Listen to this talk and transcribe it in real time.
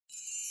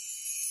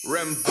DJ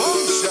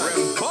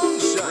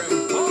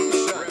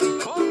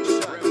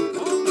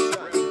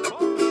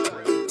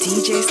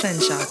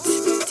Slingshot.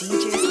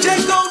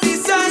 Check out the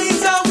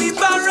signs how we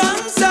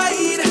barang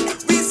side.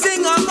 We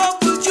sing a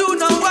couple tune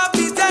now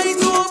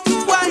appetite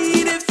open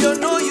wide. If you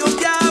know you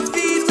can't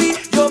feed we,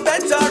 you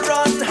better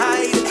run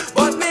hide.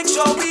 But make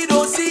sure we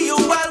don't see you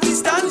while we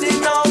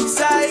standing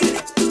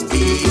outside.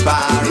 We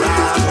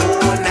barang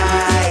all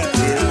night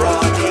till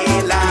broad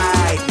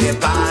daylight. The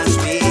pants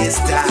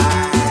waist tight.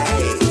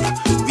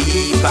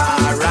 We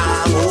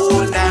barang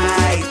all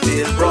night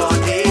till broad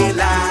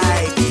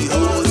daylight. The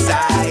whole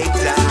side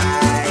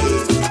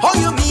tight. How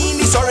you mean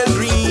the sorrel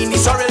green, the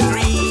sorrel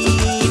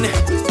green?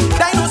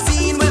 Dino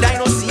scene, will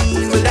dino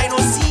scene, will dino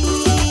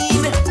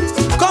scene.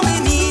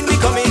 Coming in, we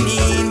coming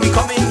in, we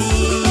coming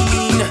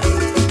in.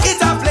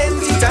 It's a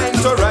plenty time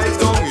to ride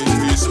down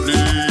in this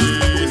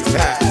plane.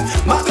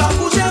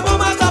 Makapuche, mo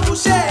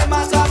makapuche,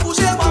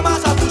 makapuche, mo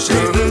makapuche.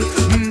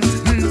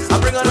 I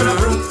bring another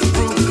brew.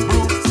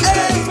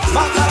 Hey,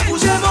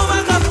 makapuche, mo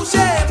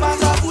makapuche,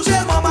 makapuche,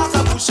 mo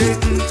makapuche.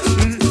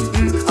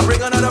 I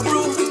bring another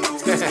brew.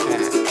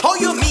 How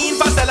you mean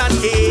pastel and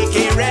cake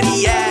ain't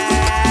ready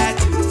yet?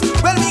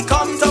 Well, we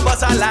come to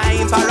bust a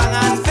line, parang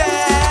and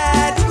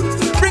fed.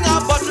 Bring a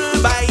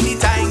bottle by the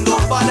time,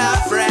 don't bother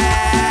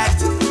fret.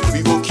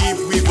 We go keep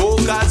we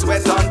vocals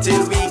wet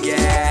until we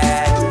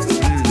get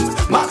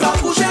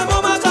Makapuche,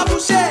 mo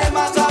makapuche,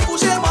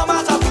 makapuche, mo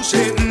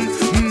makapuche.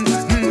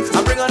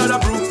 I bring another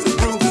brew.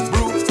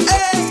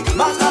 Hey,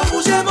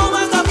 makapuche, mo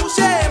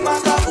makapuche,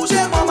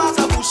 makapuche, mo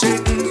makapuche.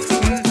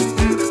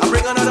 I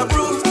bring another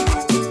brew.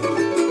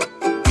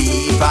 We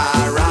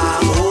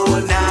barang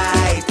all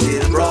night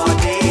till broad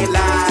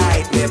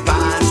daylight. Me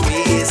pants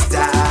waist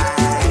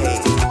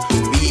tight.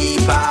 We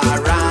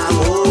barang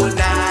all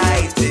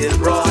night till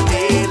broad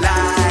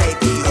daylight.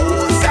 The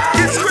whole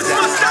side. It's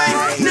Christmas time.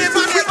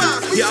 Never.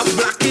 You have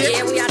black cake.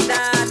 Yeah, we are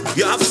that.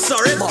 You have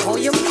sorrel. But how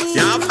you mean?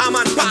 You have ham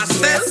and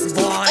pastel. Yes,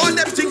 boy. All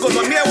them things goes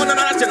on me. I want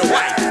another tell you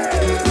why.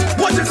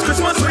 What is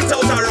Christmas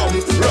without a rum?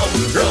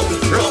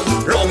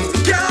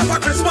 Can't have a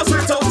Christmas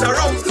without a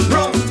rum.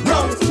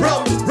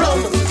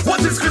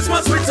 What is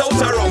Christmas without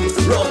a rum?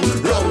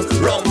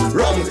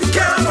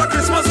 Can't have a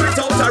Christmas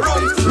without a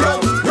rum.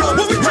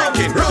 What we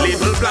drinking?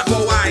 Label black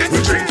or white. We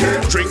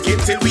drinking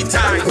till we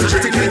tight.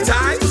 Till we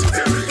tight.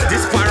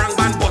 This parang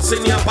band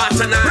busting your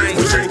butter nine.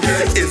 We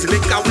drinking. It's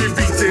liquor we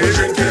beating. We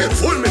drinking.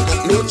 Full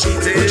makeup, no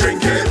cheating. We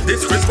drinking.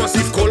 This Christmas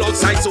Eve cold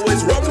outside, so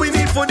it's rum we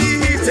need for the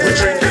heating. We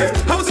drinking.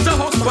 House to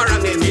house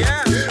paranging.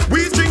 Yeah.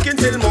 We drinking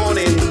till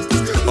morning.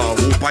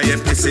 Hope I am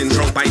pissing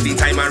drunk by the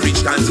time I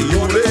reach down to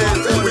you.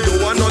 We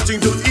don't want nothing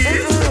to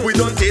eat. We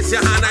don't taste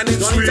your hand and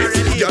it's sweet.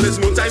 Girl, there's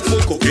no time for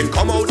cooking.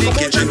 Come out the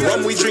kitchen.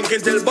 Rum we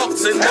drinking till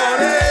boxing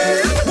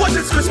morning. What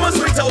is Christmas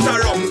without a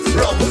rum?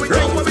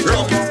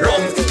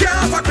 Can't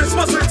have a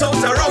Christmas without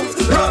a rum.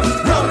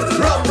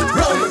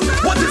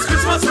 What is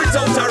Christmas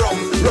without a rum?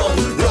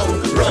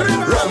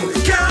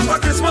 Can't have a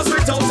Christmas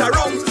without a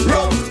rum.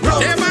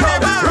 Never.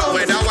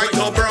 Whether white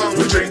or brown,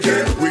 we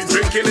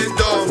drinking it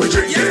down. We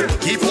drinking.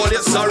 Keep all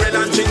your sorrel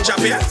and ginger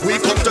beer. We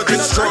come to get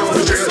strong.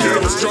 We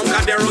drinking.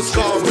 Stronger than rose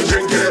corn. We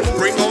drinking.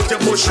 Bring out your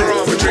bush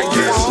rum. We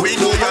drinking. We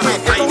know you're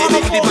not hiding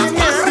in the back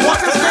pass.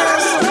 What is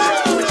this?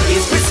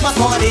 It's Christmas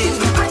morning.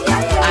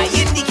 I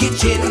in the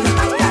kitchen,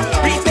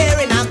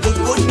 preparing a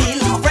good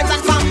meal. Friends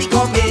and family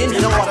come in.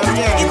 You know what I'm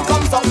saying? In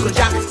comes Uncle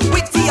Jack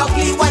with the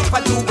ugly wife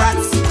and two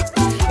brats.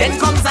 Then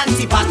comes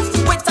Auntie Pat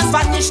with a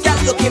Spanish girl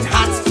looking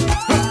hot.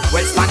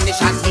 Well,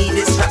 Spanish and me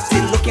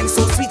distracted, looking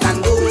so sweet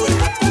and good.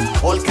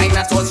 All kind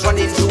of thoughts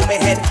running through my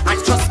head, and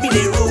trust me,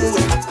 they rude.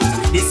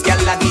 This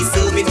girl I be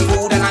serving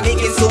food and I'm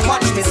making so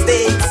much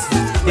mistakes.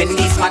 Then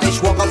the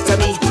Spanish walk up to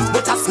me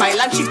with a smile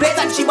and she plays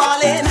and she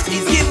ballin'.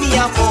 Please give me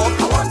a fork.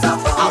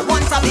 I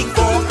want a big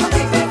fork.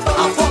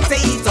 A fork to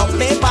eat up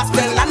my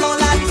pastel and all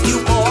of this new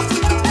pork.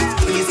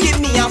 Please give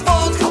me a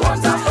fork.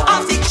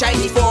 A big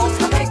shiny fork.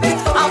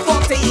 A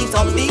fork to eat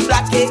up big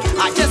black cake.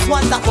 I just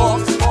want a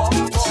fork.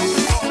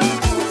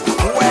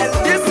 Well,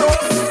 this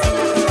house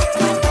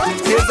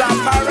is a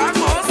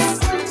Paramus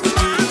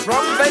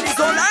from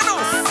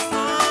Venezolanos.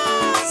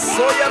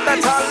 So you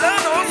better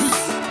learn us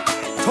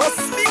to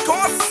speak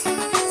us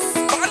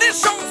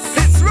Spanish house.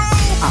 It's wrong.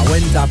 I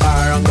went to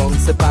Parang Gong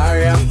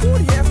Separia.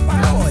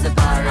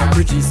 A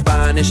pretty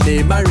Spanish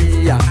named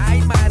Maria.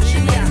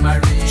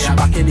 She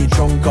back in the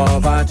trunk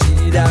of a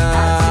cheetah.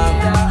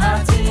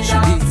 She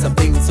needs some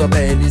things from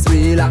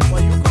Venezuela.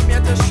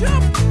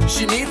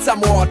 She needs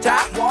some water,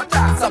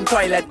 some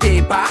toilet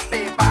paper,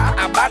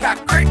 a bag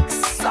of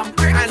cricks, and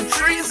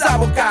 3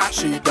 zabuka.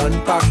 She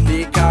done pack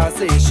the car,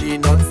 say she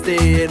not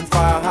staying for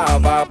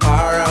have a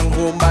parang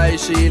home by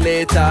she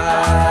later.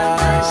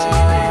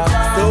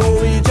 So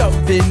we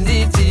jump in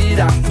the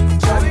cheetah,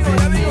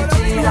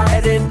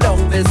 heading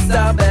down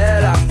Vista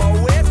Bella.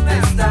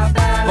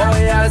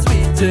 Boy, as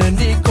we turn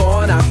the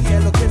corner,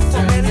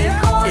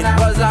 it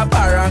was a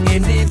parang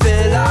in the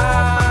villa.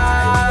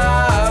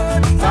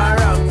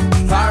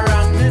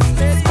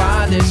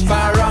 Spanish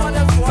parang,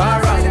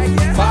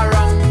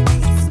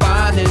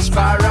 Spanish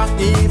parang.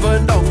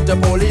 Even down to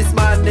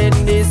policeman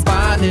in the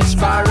Spanish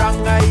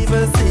parang. I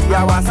even see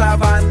a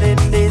wasavan in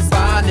the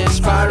Spanish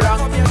parang.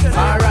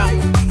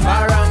 Parang,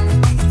 parang,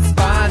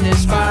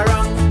 Spanish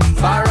parang.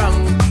 Parang,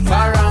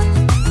 parang,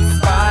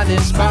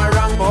 Spanish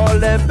parang. All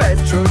the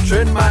petrol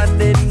train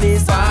man in the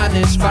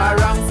Spanish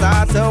parang.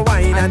 Start to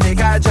wine and take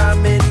a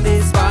jam in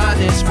the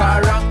Spanish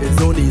parang. There's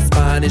only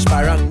Spanish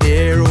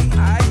parangero.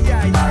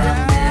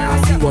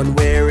 I see one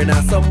wearing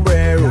a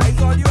sombrero.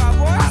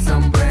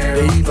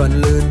 They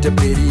even learn to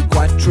play the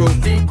cuatro.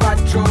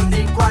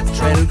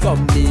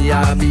 Welcome me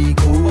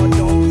amigo.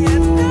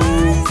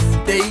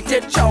 They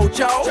eat chow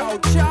chow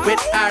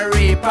with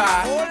arepa.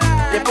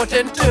 They put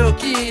in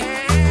turkey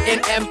in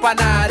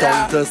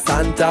empanada. Dr.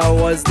 Santa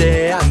was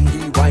there and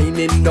he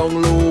whining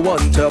down low.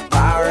 Want to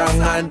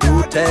parang and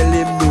do tell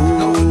him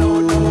no.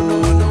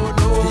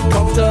 He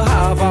come to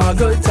have a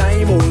good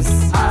time,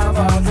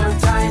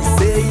 He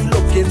say he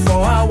looking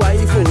for a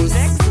wife,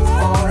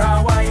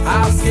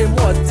 Ask him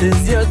what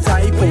is your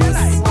type,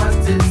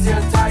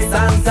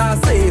 Santa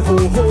say ho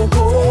ho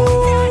ho.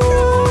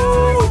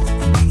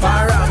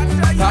 Parang,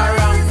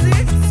 parang,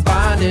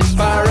 Spanish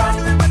parang,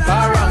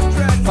 parang,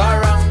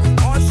 parang,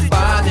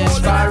 Spanish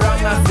parang.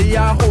 I see a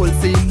whole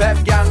C-Pep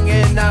gang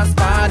in a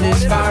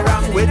Spanish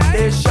parang with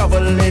a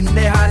shovel in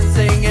their hand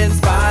singing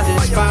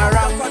Spanish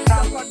parang.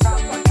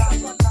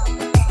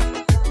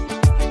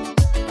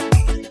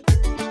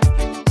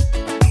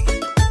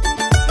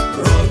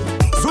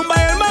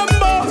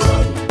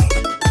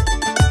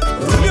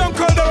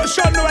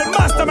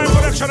 Masterman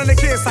production in the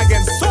case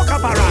again. Soca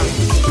Parang.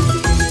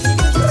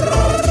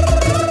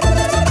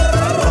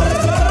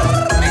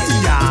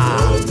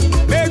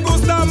 Me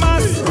gusta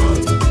más,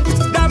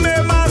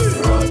 dame más.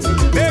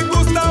 Me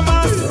gusta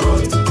más,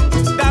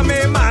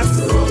 dame más.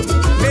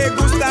 Me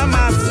gusta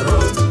más,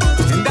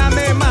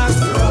 dame más.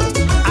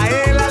 A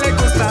ella le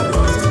gusta,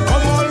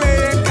 como le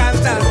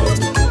encanta.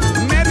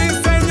 Me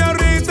dice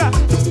señorita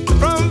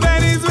from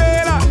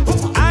Venezuela.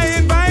 I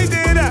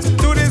invited her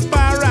to this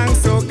Parang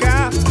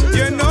Soca.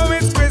 You know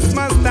it's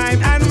Christmas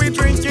time and we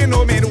drinking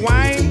homemade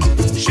wine.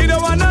 She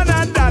don't want none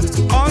of that.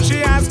 All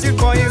she asking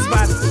for is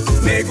what?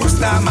 Me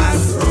gusta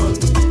más,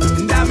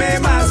 dame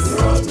más.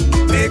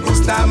 Me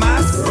gusta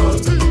más,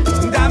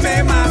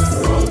 dame más.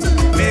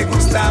 Me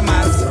gusta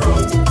más,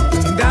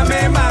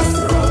 dame más.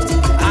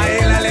 A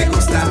ella le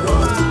gusta,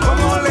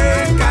 como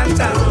le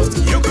encanta.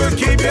 You could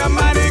keep your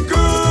money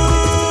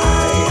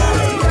cool.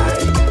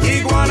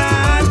 Iguana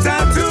and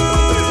tattoo.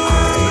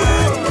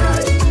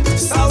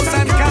 South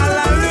and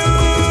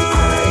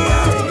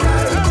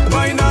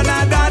boy, none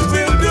of that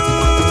will do.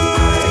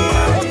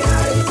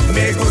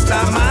 Me gusta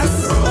más,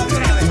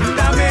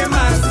 dame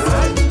más.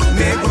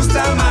 Me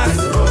gusta más,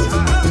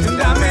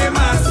 dame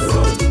más.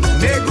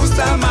 Me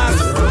gusta más,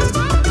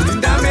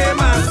 dame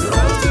más.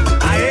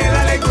 A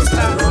ella le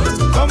gusta,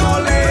 como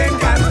le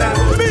encanta.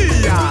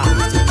 Mía.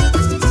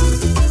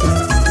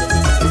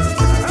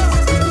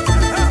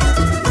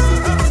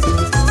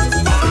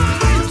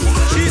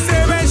 She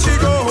say when she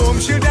go home,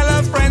 she'll tell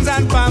her friends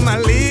and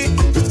family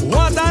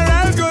what a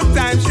real good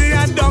time she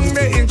had down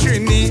there in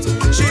Trini.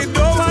 She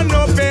don't want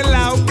no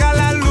pilau,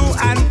 callaloo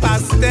and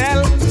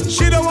pastel.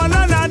 She don't want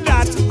none of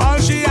that. All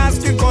she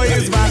asking for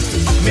is what?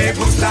 Me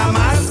gusta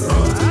más,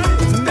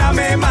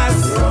 dame más.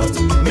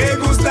 Me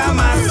gusta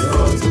más,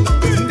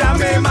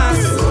 dame más.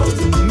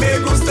 Me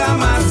gusta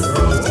más,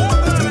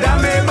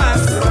 dame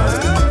más.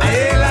 A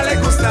ella le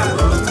gusta,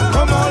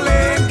 como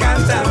le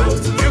encanta.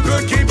 You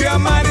could keep your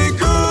money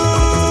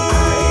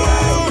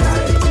cool.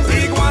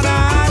 Iguana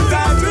and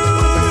tattoo.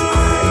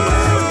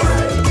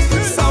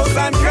 South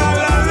and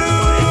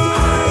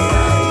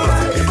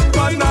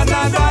but none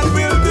of that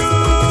will do.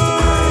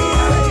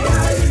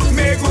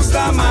 Me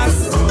gusta más,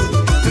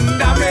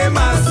 dame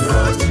más.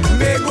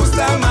 Me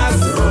gusta más,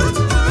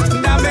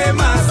 dame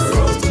más.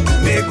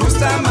 Me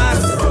gusta más,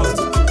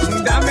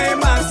 dame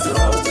más.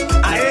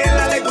 A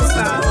ella le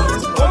gusta,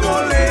 como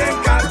le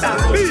encanta.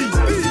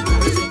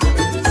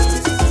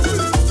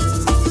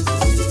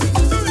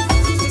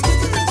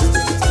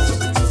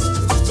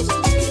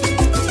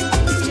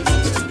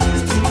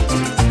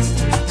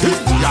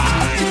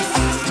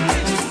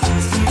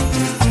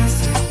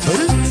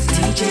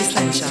 DJ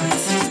Slingshot.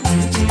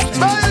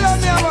 Baila,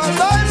 mi amor,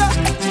 baila.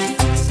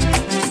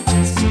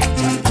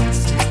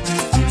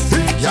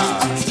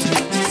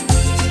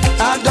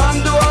 I done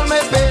do all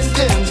my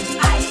painting.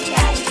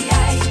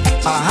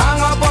 I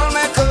hang up all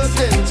my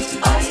curtains.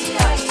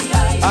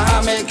 I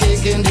have my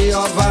cake in the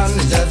oven.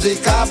 Just the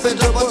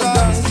carpet over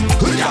down.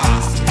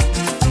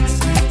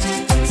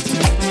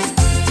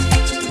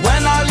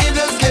 When I leave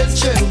this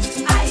kitchen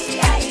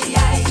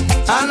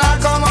and I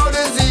come out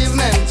this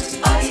evening,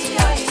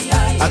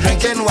 I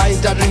drinking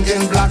white, I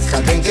drinking black,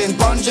 I drinking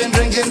punch and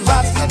drinking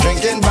vat, I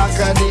drinking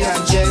Bacardi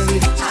and cherry.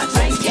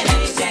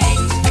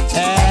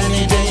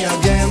 Anything you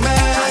give me.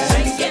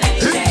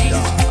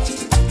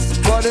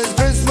 For this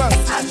Christmas,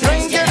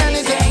 drinking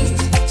anything.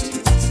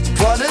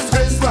 For this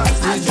Christmas,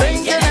 we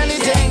drinking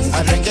anything.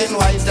 I drinking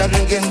white, I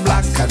drinking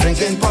black, I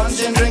drinking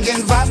punch and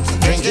drinking vat,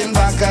 drinking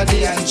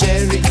Bacardi and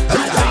cherry.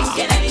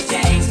 Drinking anything.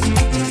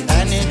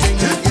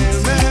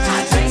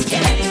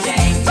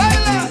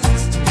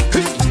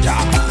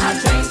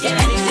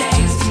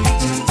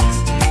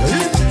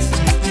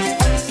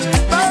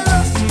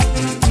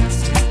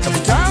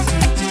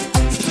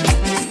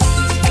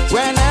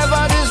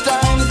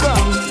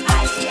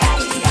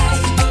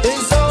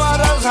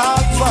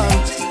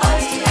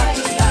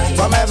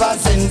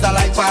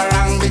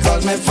 parang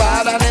because my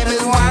father name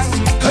is Wang.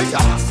 Hey,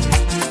 yeah.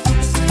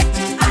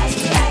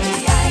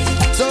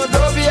 So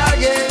don't be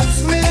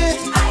against me.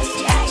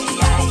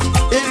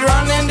 It's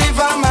running the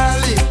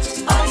family.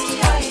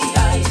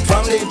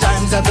 From the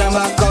time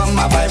September come,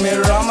 I buy me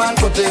rum and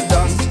put it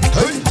down.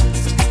 Hey.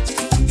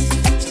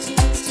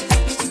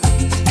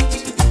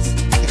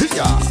 Hey,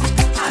 yeah.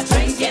 I'm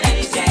drinking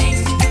anything.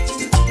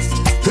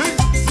 Hey.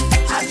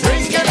 I'm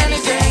drinking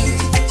anything.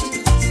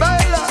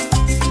 Baila.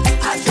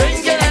 I'm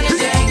drinking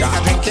anything. Yeah,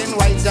 I'm drinking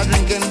white, I'm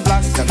drinking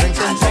black, I'm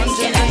drinking I'm punch,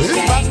 drinking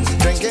anything.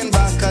 drinking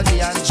Bacardi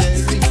and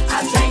cherry.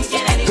 I'm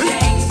drinking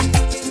anything.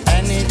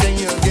 Anything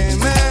you give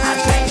me. I'm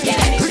drinking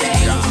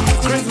anything.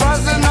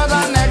 Christmas is not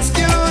an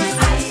excuse,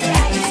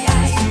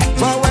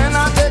 but when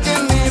I'm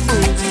taking me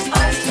booze,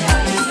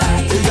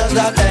 it's just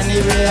that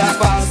anyway I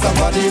pass,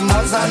 somebody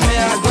must hand me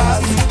a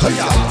glass.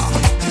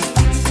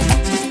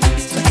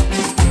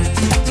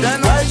 Then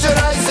why should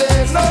I say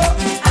no?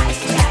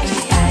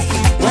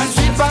 When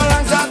sweet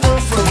balangs are to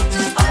flow,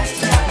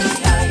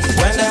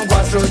 when them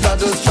guatros are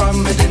too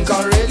strong, it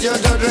encourage you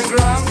to drink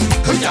rum.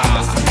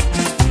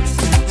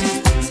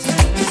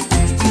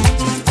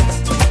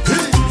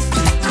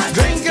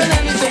 Drinking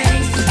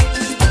anything.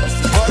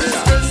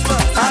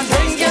 I'm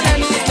drinking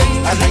anything.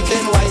 I'm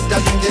drinking white,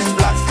 I'm drinking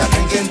black, I'm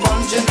drinking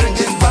punch, I'm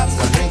drinking fat,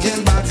 I'm drinking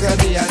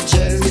Bacardi and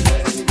cherry.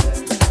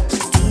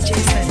 DJ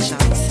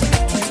Senshots.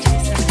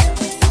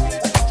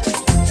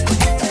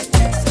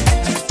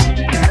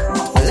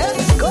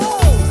 Let's go.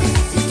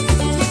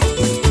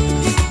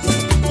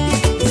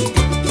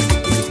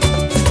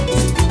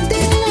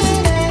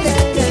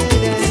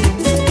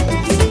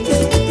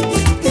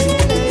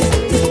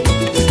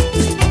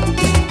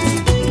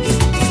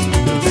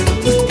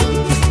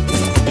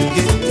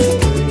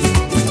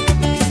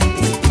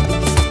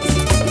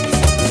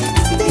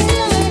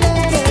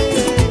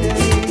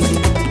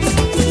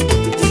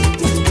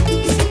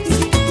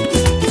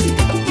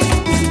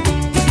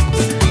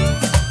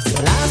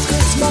 Last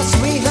Christmas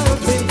we had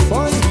big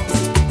fun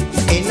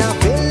in a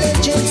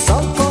village in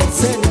South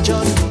St.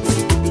 John.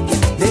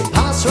 They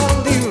passed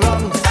round the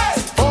rum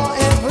for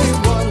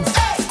everyone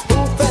who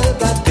felt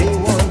that they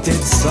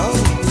wanted some.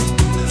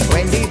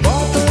 When the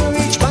bottle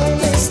reached my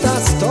Mr.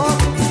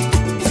 Stock,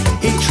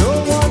 he threw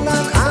one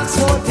and asked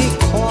for the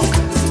cork.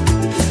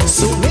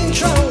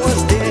 Sumitra was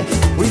there,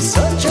 we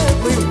searched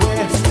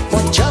everywhere,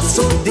 but just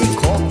so the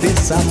cork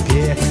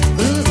disappeared.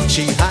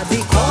 She had the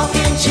cork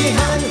in she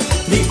hand,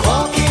 the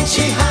cork in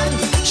she hand,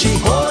 she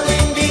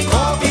holding the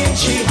cork in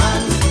she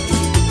hand.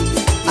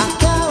 I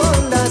can't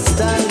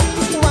understand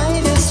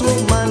why this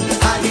woman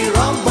had the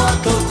rum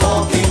bottle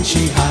cork in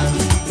she hand.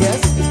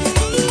 Yes.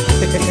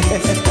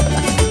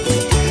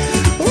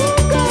 Oh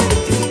God.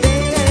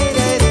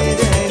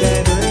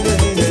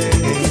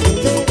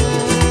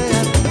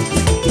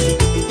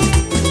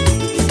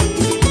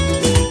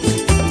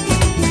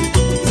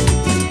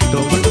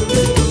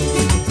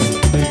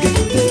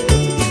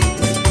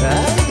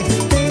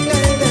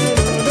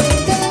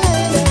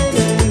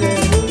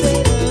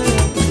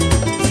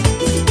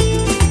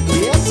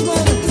 Yes,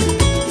 man.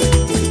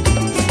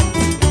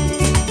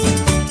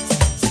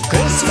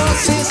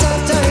 Christmas is a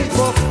time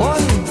for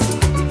fun.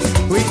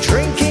 We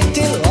drink it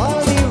till all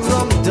the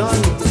rum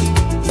done.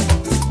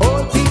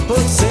 Old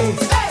people say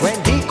when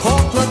the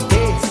cork not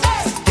there,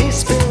 the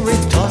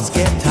spirit does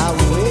get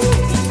away.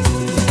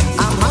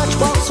 A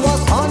matchbox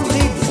was on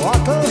the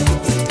bottle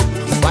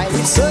while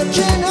we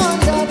searching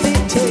under the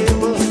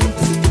table.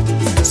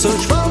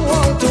 Search from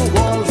wall to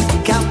wall,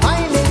 can't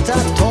find it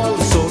at all.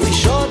 So we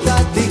sure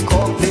that the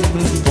cork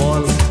didn't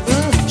fall.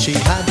 She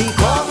had the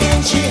cork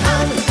in she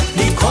hand,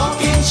 the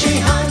cork in she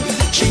hand.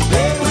 She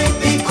played with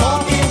the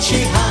cork in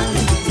she hand.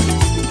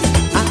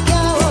 I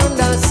can't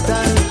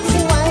understand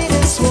why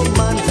this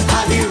woman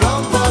had the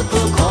rum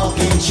bottle cork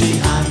in she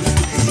hand.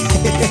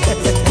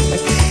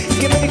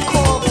 Give me the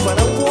cork, but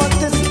I want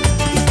this.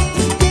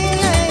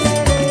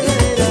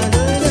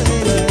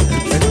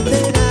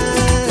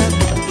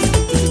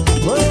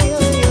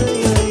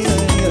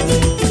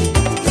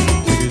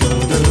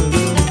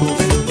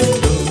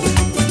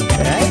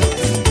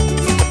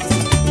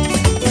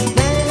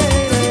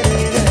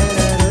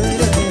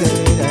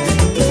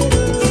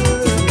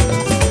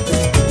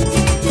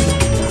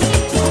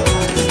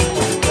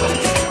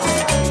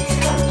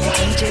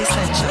 DJ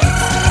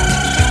Senshots.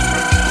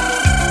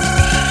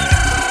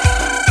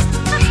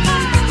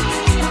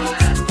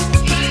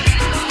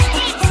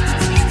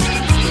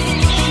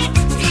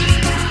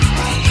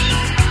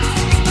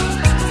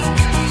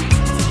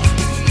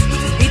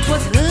 It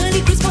was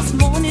early Christmas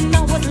morning,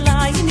 I was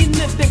lying in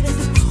my bed.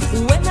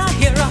 When I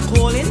hear her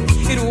calling,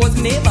 it was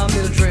neighbor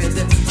Mildred.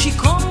 She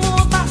come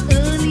over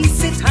early,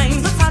 say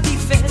time to start the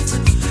fete.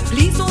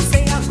 Please don't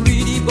say I'm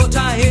greedy, but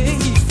I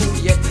ain't eat food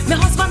yet. My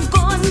husband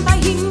gone by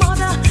his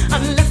mother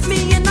and left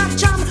me in a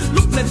jam.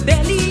 Look my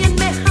belly in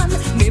my hand,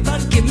 neighbor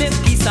give me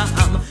piece of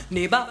ham.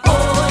 Neighbor,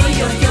 oh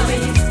yo yo,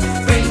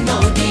 bring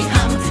out the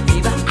ham.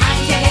 Neighbor,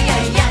 ay ay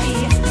ay ay,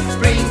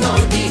 bring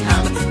out the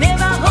ham.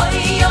 Neighbor, oi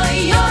oi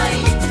oi,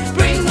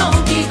 bring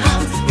out the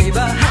ham.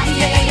 Neighbor, ay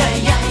ay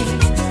ay ay,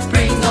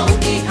 bring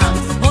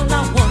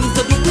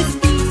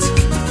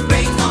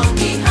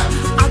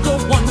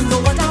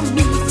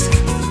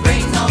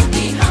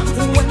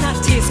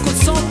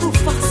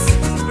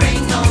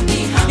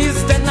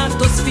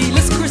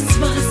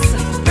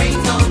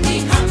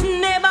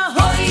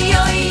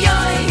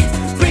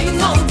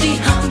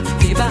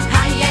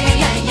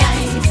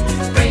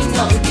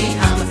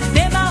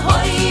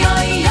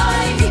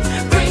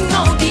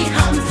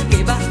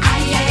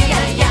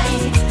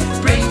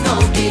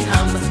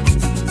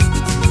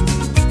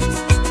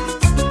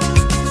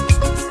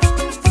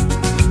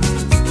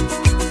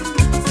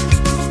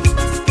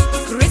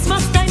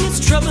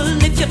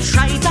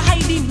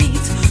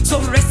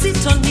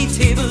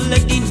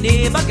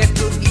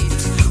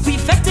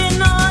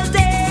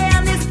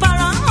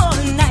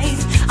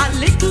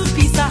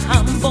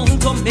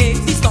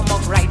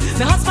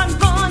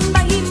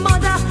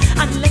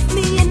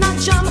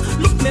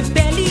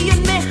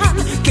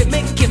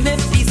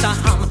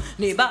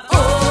neighbor,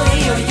 oi,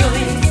 oi,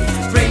 oi,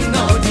 bring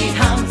out the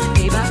ham,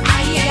 neighbor,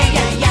 ay, ay,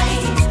 ay, ay,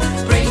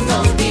 bring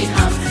out the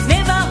ham,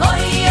 neighbor,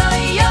 oi,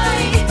 oi,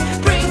 oi,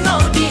 bring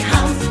out the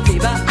ham,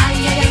 neighbor, ay,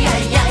 ay,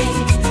 ay, ay,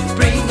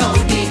 bring out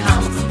the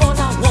ham. All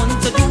I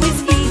want to do is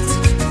eat,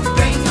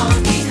 bring out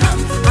the ham.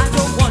 I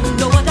don't want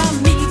no other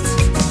meat,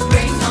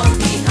 bring out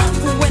the ham.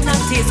 When I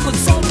taste good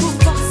so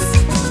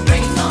robust,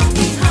 bring out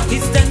the ham.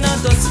 It's then I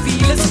just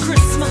feel it's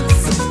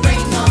Christmas,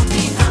 bring out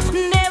the ham.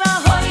 Neighbor,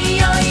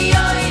 oi, oi,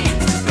 oi,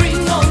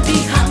 bring out the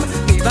ham,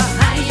 neighbor,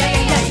 ay, ay,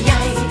 ay,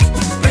 ay,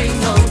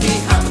 bring out the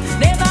ham,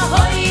 neighbor,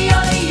 oi,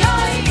 oi,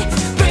 oi,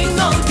 bring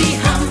out the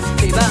ham,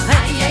 neighbor,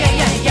 ay, ay, ay,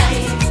 ay, ay,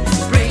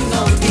 bring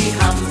out the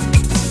ham.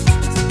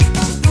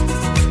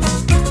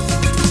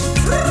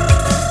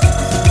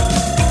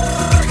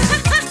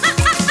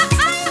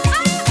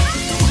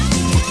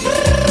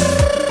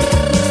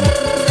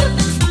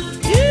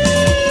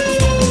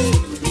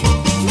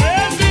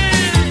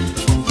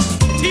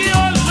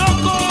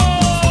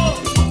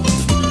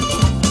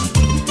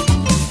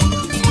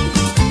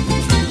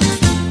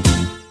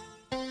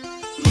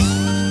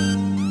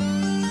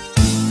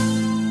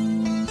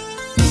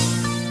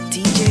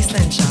 DJ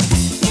Slingshot.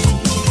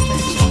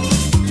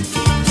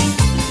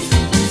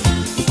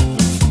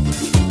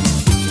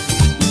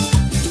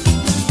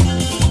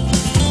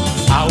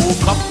 I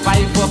woke up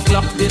 5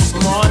 o'clock this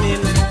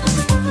morning,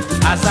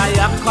 as I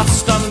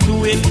accustomed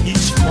doing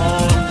each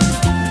morn.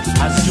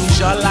 As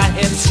usual, I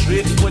head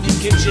straight for the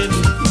kitchen.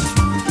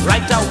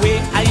 Right away,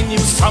 I knew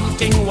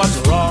something was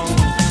wrong.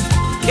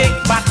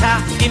 Cake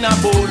batter in a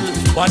bowl,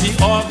 but the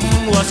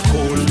oven was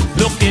cold.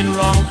 Looking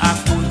wrong, I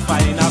couldn't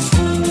find a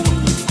spoon.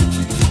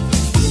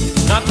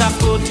 Not a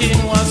protein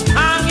was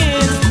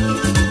hanging.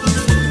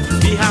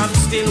 The ham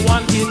still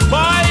wanted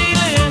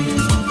boiling.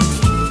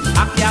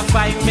 I can't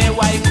find my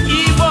wife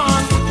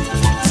Yvonne.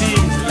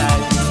 Seems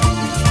like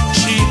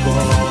she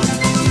gone.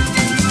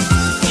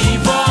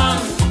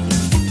 Yvonne,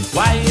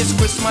 why is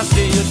Christmas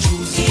Day you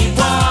choose?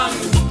 Yvonne,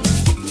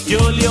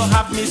 girl, you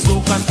have me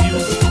so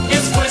confused.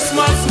 It's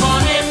Christmas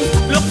morning,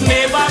 look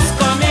neighbors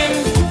coming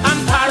and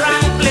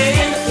parents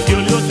playing.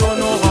 Girl, you don't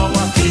know how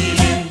I'm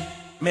feeling.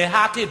 My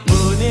heart is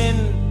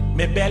burning,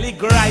 my belly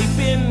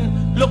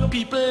griping. Look,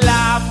 people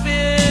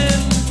laughing.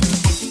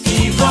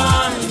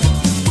 Yvonne,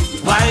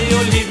 why you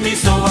leave me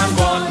so and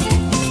gone?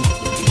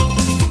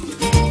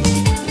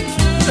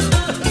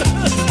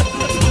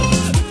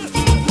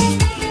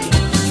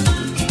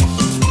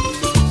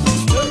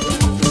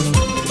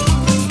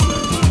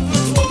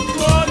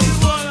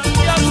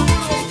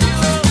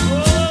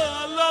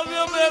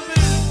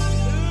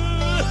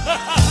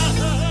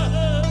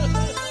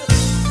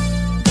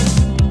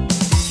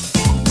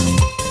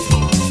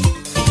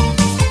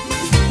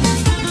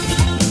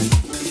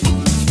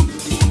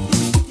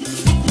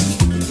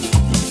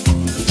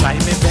 Try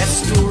my best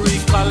to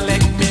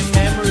recollect my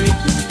memory,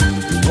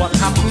 what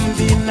happened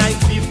the night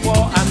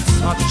before and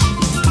such.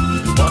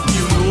 But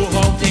you know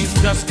how things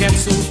just get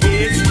so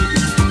busy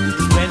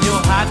when you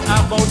had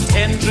about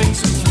 10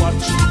 drinks too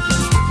much.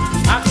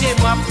 I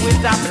came up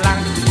with a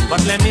blank,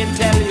 but let me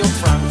tell you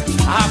frank,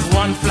 I have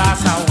one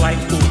flask of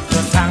white out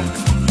the tank.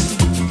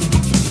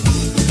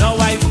 Now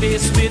I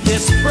face with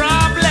this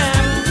problem,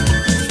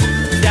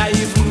 I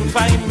even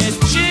find my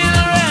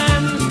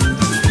children.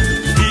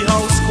 The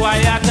house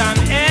quiet and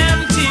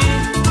empty.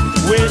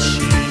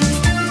 Wishing.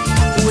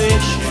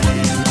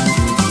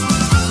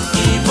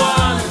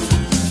 Yvonne,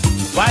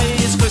 why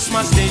is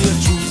Christmas Day you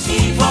choose?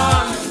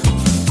 Yvonne,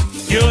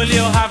 girl,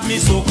 you have me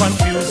so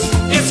confused.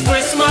 It's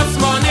Christmas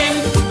morning,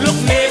 look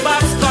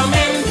neighbors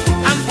coming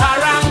and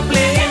parents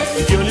playing.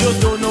 Girl, you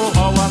don't know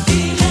how I'm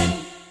feeling.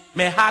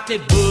 My heart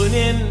is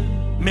burning,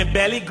 my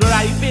belly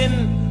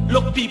griping.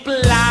 Look, people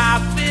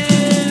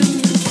laughing.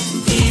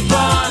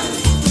 Yvonne,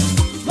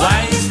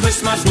 why is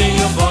Christmas Day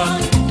you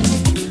born?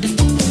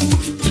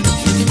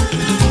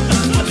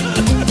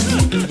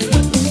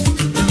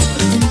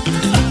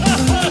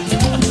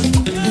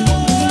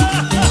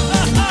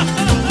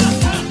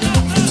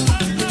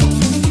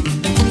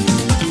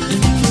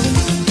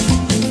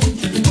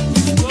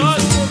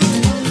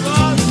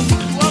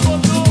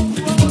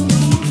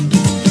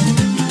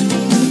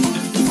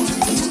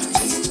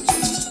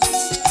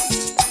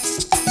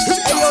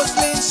 Hey, yo,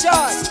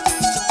 Slingshot.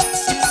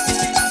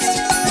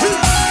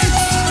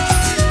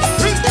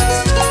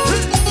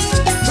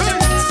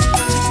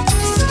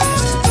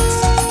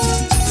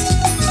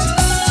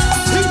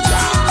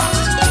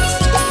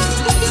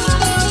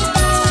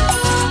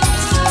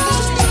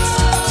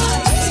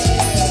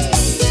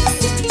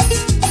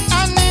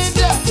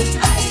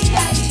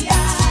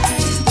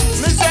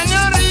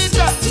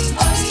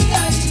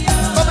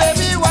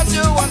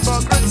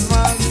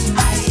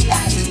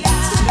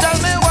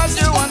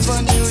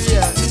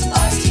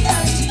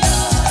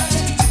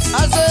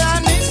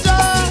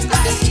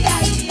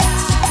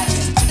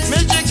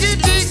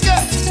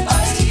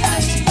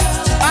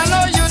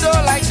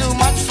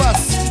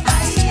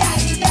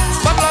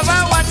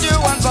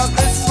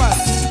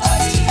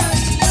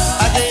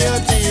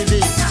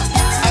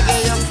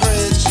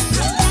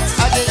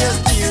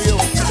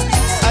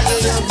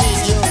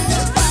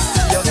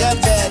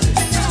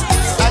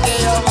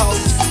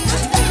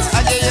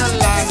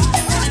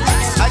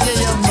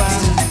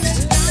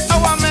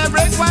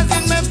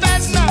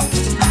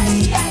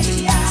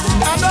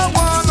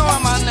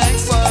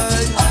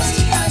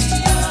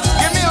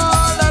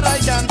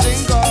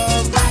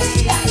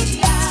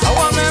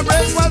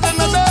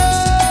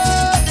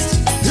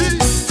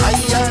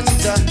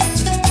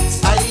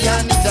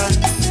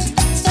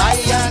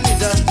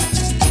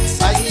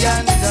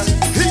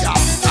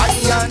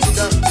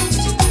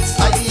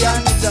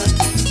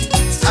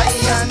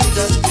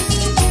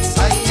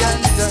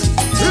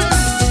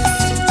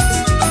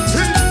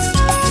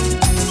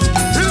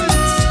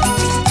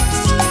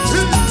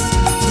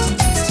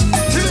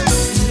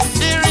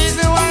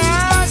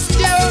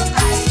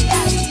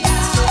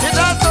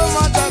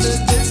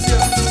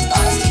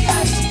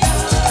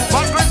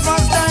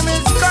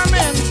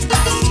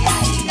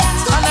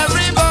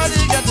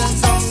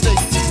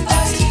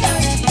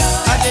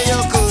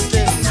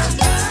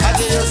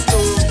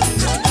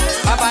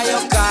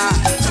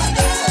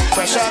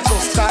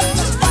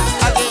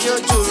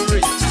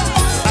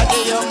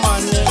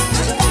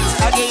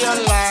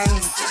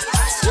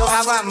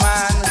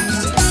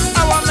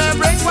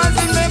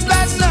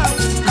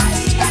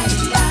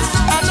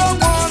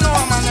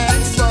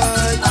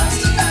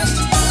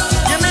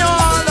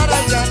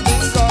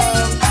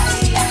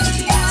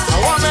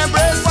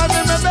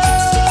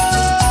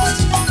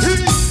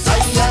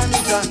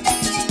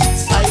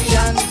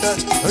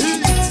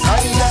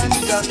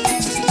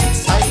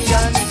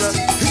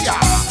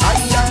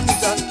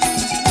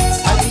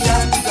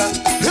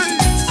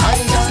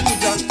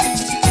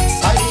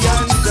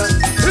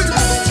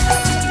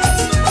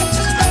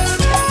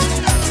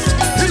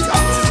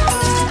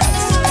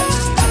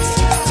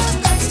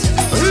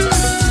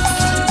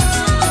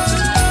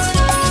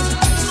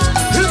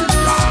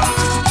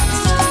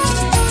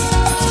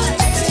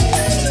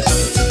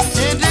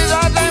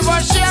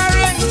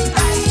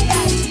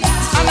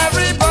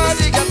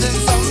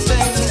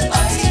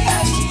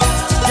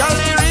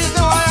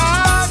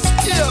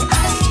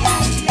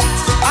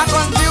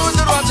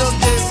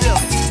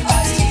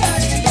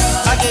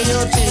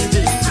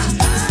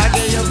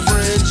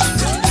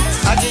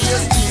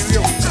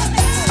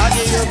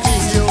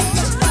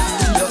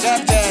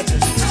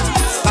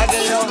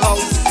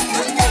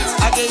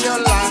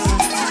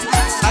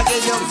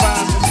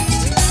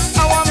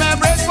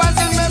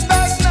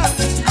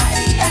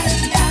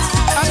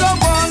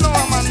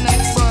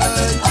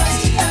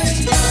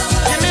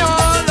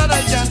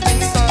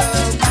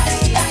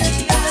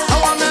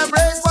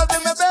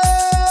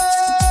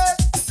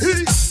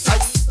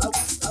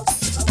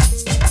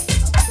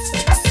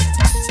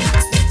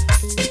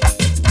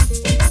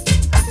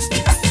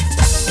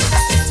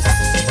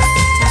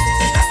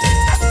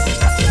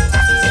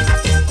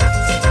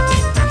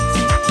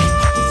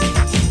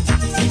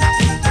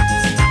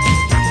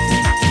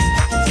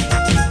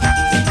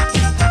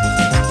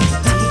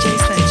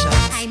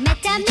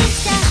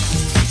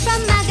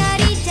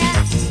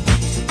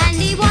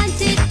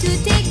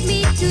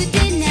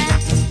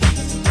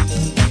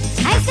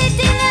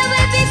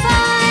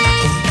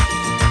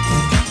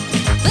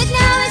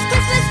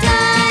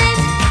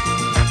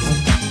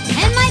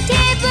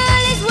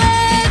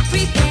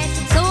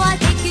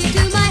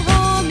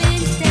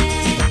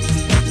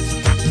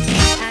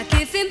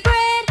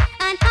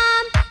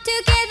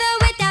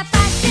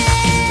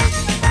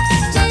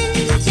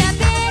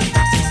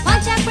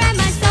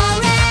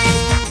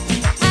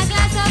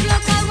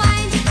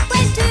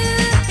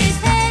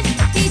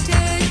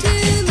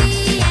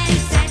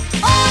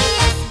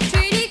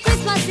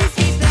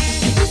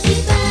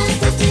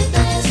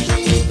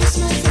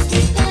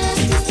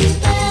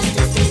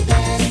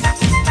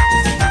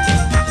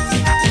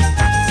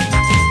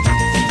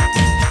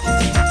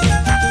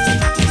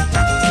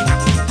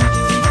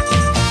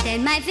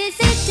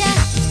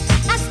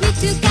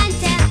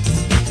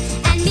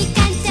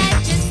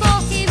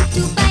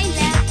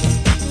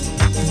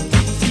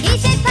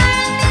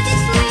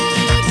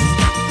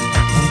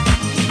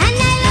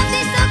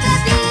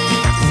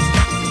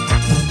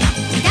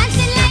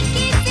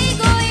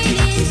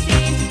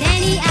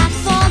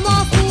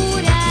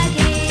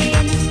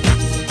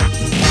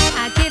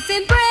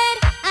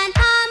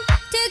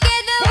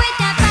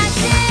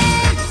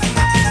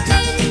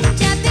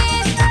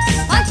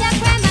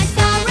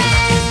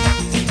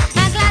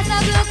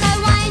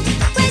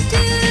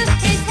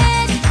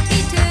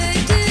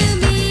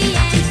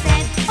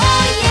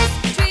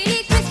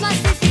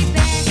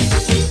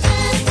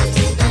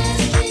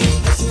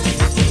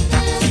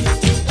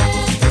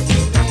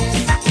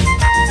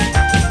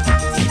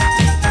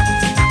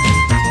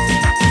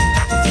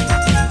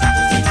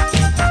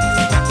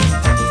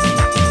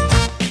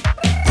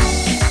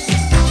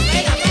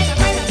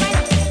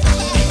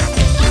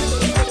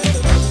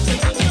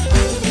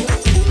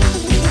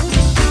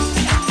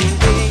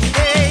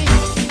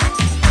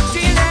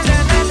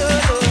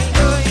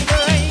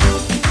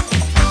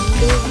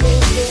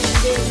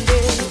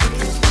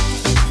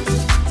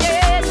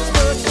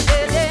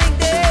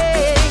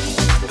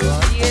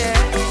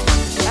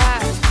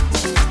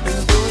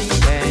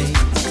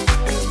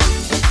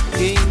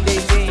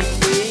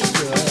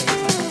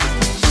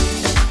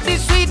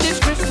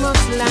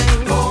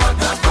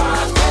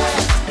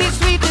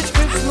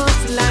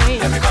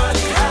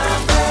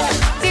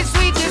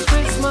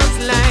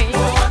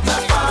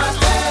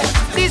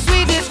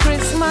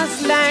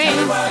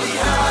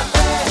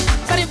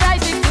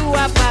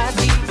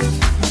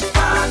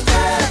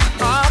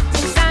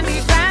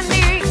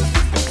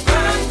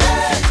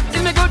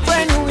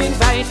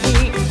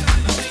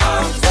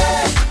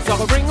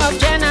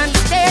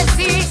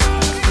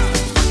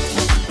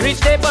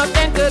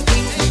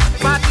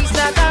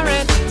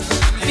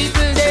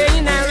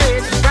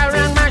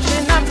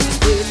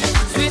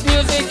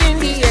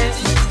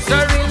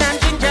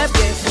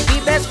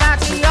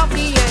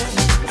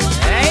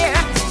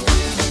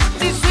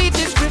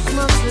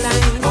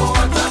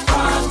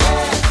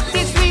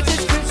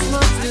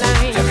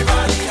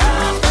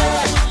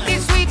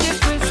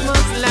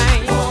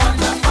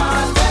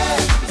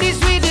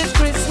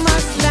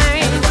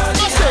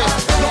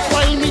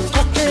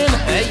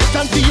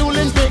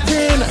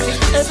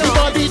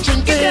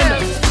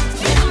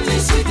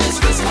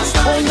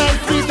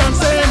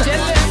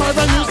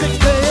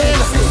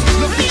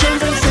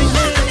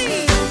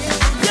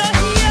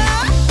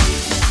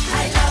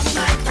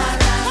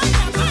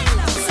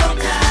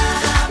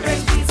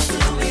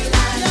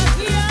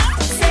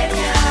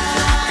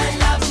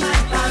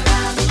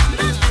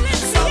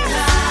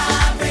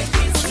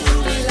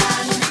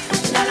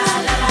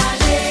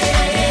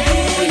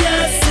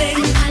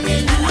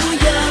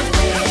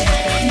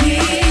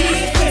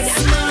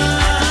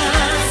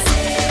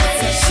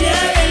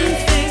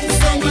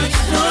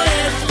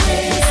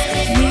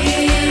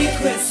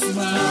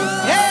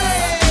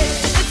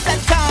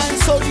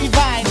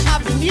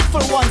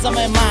 demands on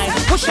my mind.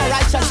 Push a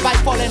righteous by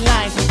fall in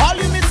line. All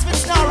you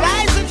misfits now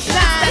rise and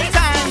shine.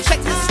 Time, check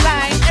this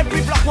line.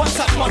 Every block once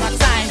upon a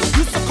time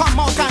used to come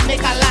out and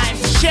make a line.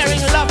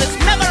 Sharing love is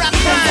never a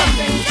crime.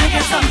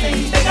 Drinking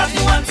something, big up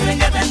the ones who ain't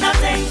getting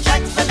nothing.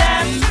 Check for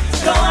them,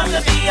 don't have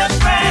to be a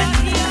friend.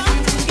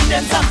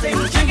 Eating something,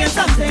 drinking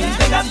something,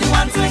 big up the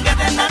ones who ain't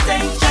getting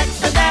nothing. Check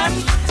for them,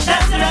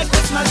 that's the right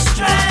Christmas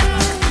trend.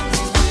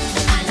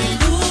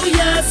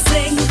 Hallelujah,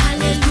 sing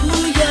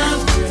hallelujah,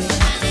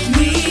 bring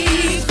me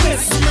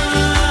Christmas.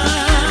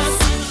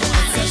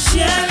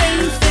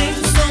 Sharing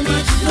things, so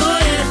much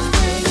joy it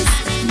brings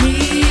me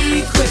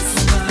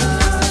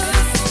Christmas.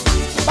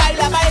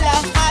 Baila, baila,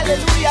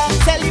 hallelujah.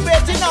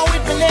 Celebrating now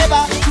with the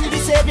neighbor. To the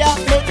Savior,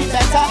 make it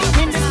better.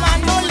 In this man,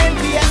 no lame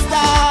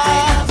fiesta.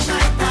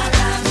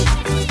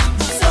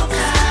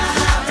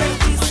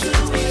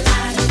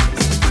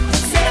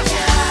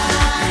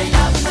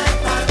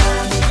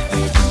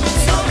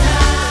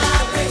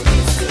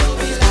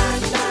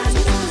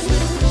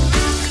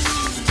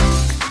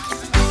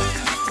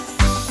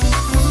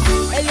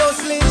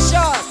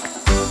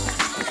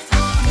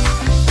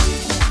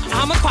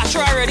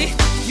 Quattro already.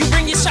 You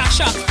bring your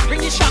shock,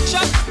 bring your shock,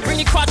 bring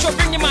your quattro,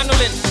 bring your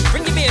mandolin,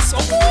 bring the bass. Oh,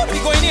 we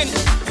going in.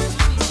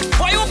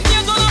 Boy, up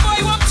here, go boy,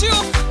 you up too.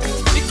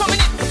 We coming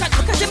in.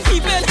 Look at the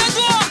people. Let's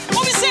go.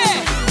 What we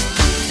say?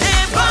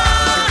 Neighbor,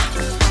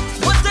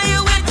 what are you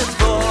waiting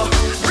for?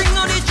 Bring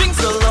all the drinks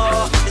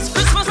galore. It's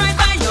Christmas right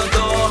by your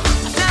door.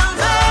 Tell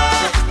me,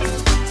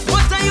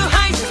 what are you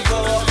hiding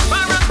for?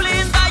 Fire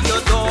playing by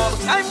your door.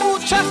 I'm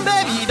mucha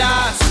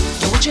bebidas.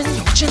 You're watching,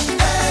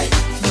 hey.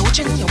 You're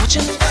watching,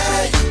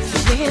 hey.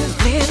 Playing,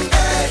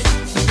 hey.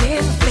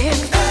 Playing,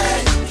 hey.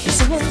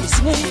 Listening,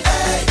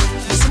 hey.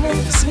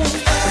 Listening,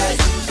 hey.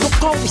 Look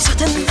how we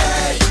sitting,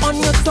 hey. On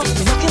your door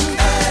we knocking,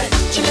 hey.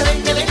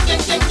 Ching-a-ling, ching,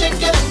 ching, ching,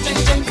 ching, ching,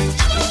 ching.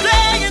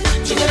 Playing,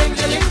 ching-a-ling,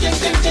 ching, ching,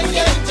 ching, ching,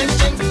 ching,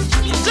 ching.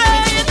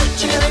 Playing,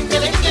 ching-a-ling,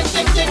 ching,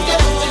 ching, ching,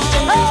 ching, ching,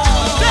 ching.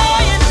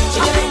 Playing,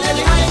 ching-a-ling, ching,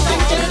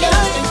 ching, ching, ching,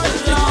 ching,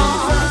 ching.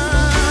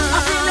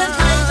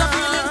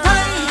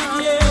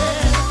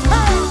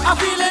 I'm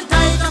feeling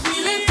tight,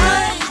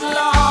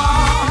 Lord.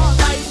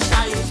 Tight,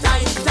 tight,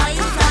 tight, tight,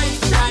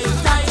 tight, tight,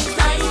 tight,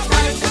 tight,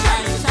 tight,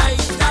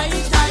 tight, tight,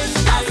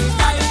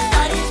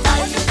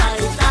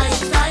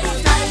 tight,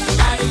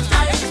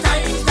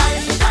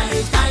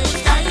 tight,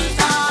 tight,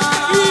 tight.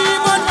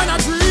 Even when I'm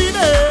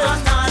dreaming,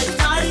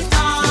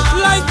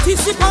 like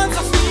Tissy Pants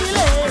are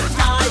feeling.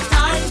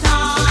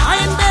 I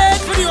ain't bed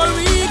for the whole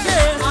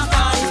weekend.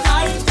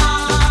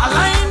 I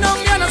line up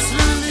and I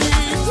sleep.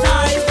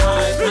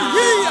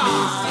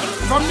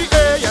 From the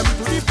AM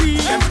to the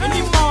PM, in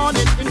the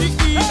morning, in the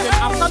evening,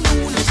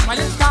 afternoon, it's while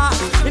it's dark,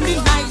 in the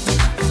night,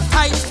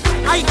 tight,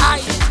 I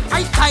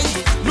tight,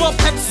 no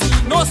Pepsi,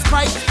 no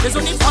Sprite, there's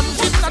only one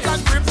chip that I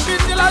grip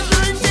it till I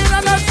drink it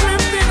and I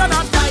trip it and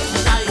I tight,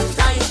 tight,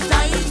 tight,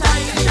 tight,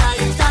 tight,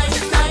 tight, tight,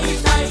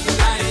 tight, tight,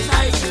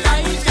 tight,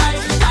 tight, tight,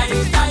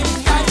 tight,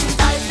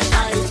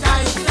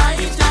 tight,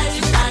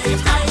 tight,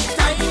 tight, tight,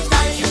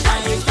 tight,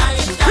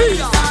 tight,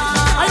 tight.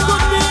 I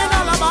could be in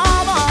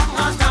Alabama,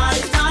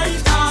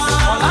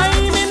 or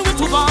I'm in with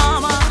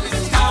Obama.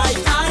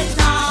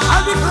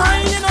 I'll be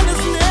grinding on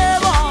this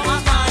neighbor,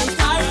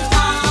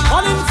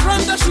 all in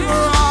front of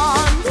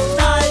Chevron.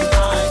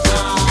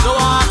 So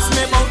ask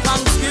me about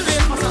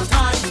Thanksgiving,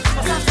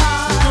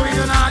 don't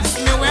even ask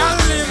me where I'm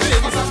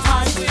living.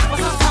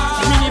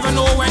 Me even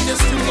know when this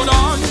thing go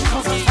on.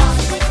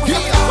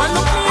 Well,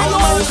 look me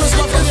Merry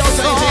Christmas from the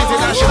outside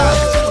international.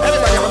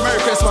 Everybody have a Merry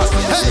Christmas.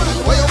 Hey,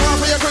 what you want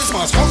for your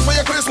Christmas? Come for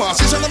your Christmas.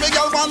 You should have big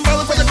girl one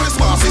bell for your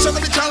Christmas. You should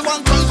have big child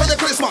one toy for your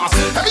Christmas.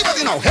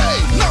 Everybody know,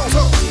 hey, no,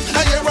 so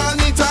I hear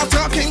Anita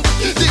talking.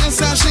 This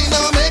and she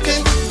no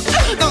making,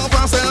 no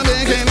pasta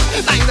making,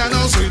 neither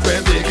no sweet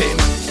bread baking.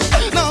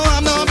 No,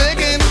 I'm not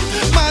baking.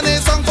 Man,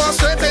 it's song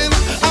frustrating.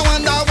 I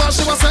wonder what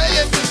she was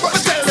saying, but I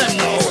tell them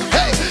no.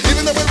 Hey,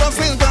 even though it rough,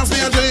 still pass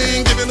me a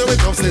drink. Even though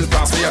it rough, still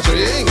pass me a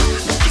drink.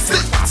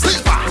 Still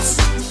pass.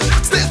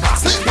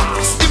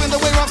 Even though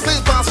we're up,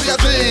 still pass me a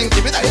drink.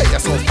 Give it a yeah,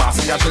 so pass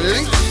me a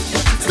drink.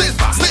 Still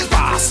pass.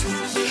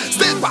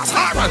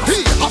 Alright,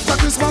 hey, after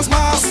Christmas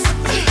mass.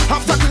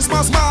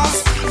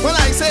 When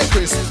I say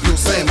Chris, you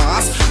say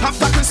mass.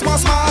 After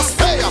Christmas mass,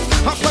 hey,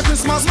 after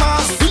Christmas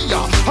mass,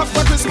 yeah,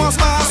 after Christmas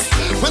mass.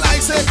 When I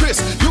say Chris,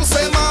 you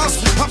say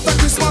mass. After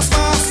Christmas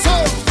mass, so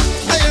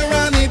I hear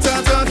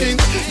Anita talking.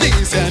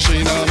 This and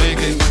she not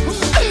making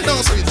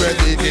no sweet bread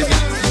baking,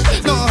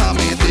 no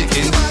homemade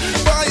baking.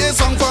 Boy, it's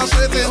song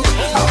frustrating.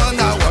 I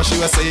wonder what she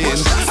was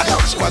saying. I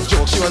thought she was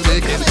joke she was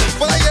making,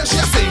 but I hear she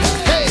saying,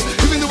 hey,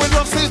 even though it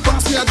rough, still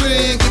pass me a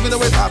drink. Even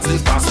though it hot,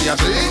 still pass me a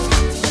drink.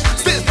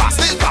 Still pass.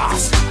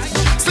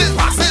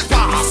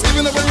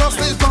 Even though it rough,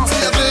 still pass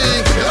me a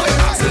drink. Even though it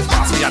hot, still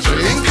pass me a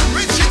drink.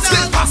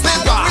 Still pass.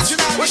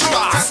 What you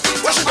pass?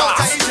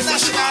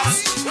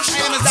 My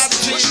name is Daddy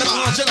G. It's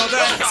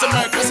a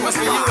Merry Christmas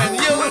for you and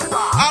you.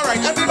 All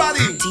right,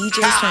 everybody.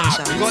 DJ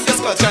Sunshine. We got the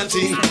Scotch and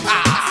thing.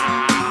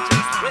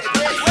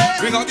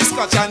 Bring out the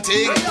Scotch and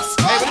thing.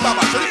 Hey, what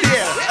about the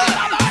beer?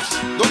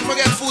 Don't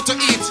forget food to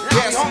eat.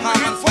 Yes, ham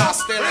and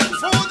pastel and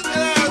food.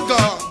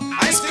 Go.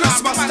 It's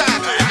Christmas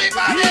time.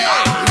 Everybody.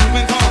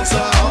 Moving from house to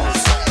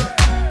house.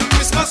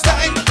 Christmas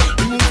time.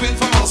 We moving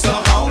from house to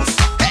house.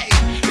 Hey,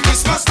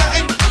 Christmas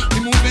time. We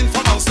moving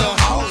from house to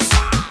house.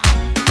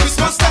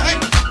 Christmas time.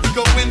 We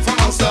going from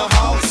house to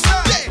house.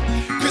 Hey,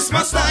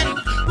 Christmas time.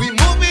 We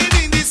moving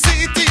in the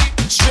city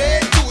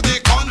straight to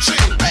the country.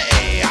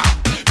 Hey,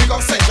 big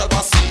up Central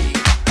Bossy.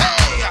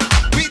 Hey,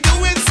 we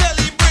doing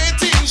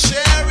celebrating,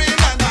 sharing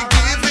and the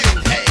giving.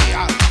 Hey,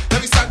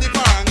 let me start the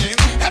banging.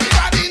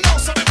 Everybody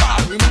knows something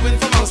bad. We moving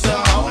from house to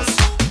house.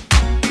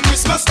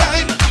 Christmas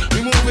time,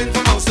 we moving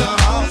from house to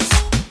house.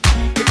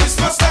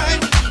 Christmas time,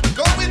 we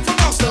going from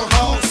house to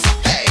house.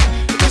 Hey,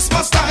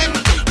 Christmas time,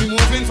 we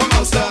moving from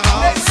house to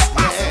house.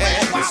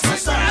 Yeah,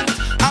 Christmas time.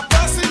 I'm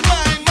passing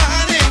by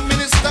man,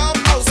 Minister of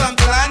House and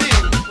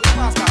Planning.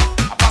 I'm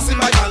passing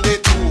by man day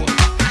too.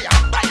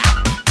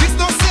 There's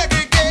no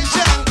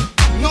segregation,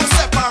 no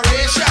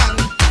separation.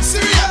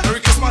 Syria,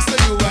 Merry Christmas to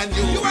you and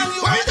you. What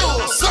we do?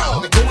 So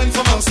we going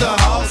from house to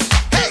house.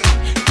 Hey,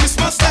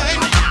 Christmas time,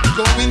 we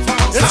going from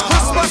house to house.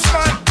 Christmas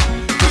time.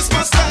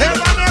 Christmas time,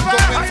 Never, never.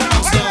 going from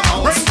house to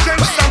house. Bring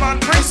gangsta man,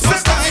 bring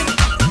Christmas sex. time,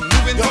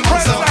 moving from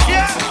house to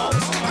house.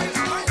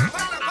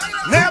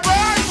 Never.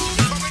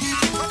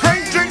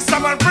 Bring drinks,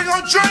 man. Bring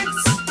on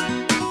drinks.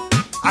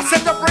 I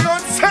said to bring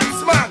on sex,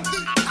 man.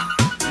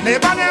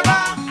 Never, never.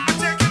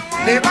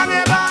 Never,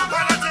 never.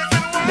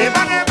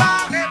 Never, never.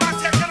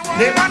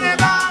 Never,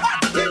 never.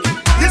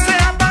 You say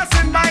I'm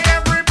passing by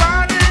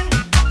everybody.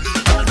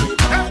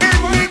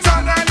 In the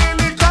town and in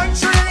the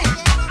country.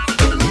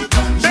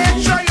 Make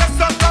sure you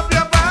stock up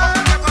your bar.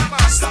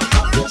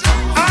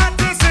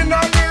 Artists in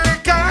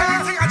America.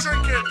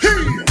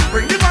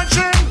 Bring the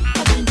mansion.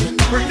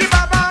 Bring the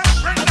babash.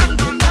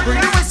 Bring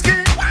the whiskey.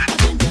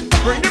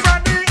 Bring the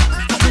brandy.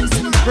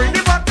 Bring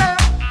the butter.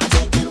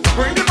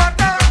 Bring the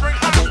butter.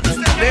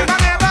 Never,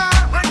 never.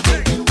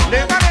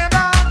 Never,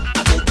 never.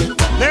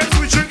 Let's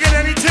we drinking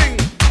anything.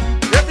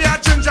 If you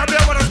have ginger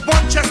beer with us,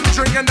 bun chest, we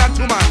drinking that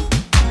too, man.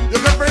 You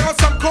can bring us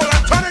some cola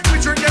tonic, we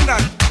drinking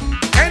that.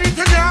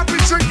 Anything you have, we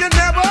drinking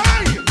there,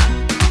 boy.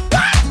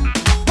 What?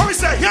 What we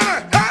say? Hear me?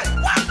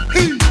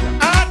 Hey.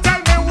 I tell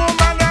me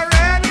woman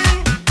already.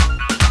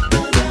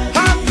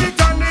 Have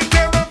it on the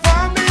table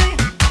for me.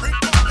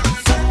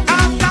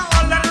 After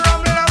all that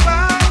rum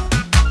lover,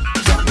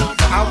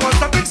 I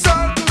want a big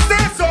soul to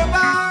stay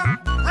sober.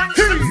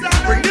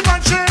 Bring the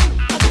mansion.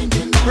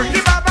 Bring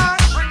the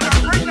babash.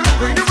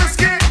 Bring the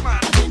whiskey.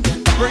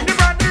 Bring the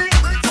brandy.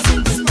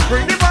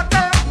 Bring the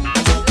butter.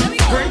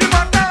 Bring the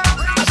butter.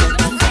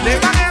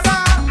 Never, never.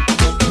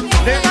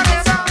 Never,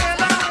 never.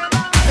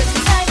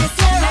 Christmas time is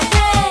here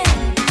again.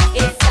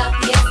 It's the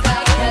fiesta.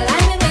 You're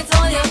lining with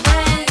all your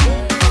friends.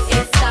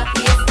 It's the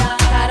fiesta.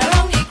 Gather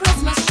around the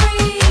Christmas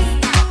tree.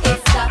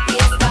 It's the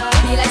fiesta.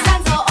 Be like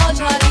Santa or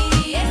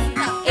Charlie.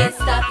 It's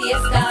the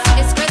fiesta.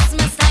 It's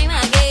Christmas time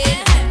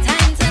again.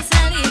 Time to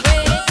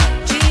celebrate.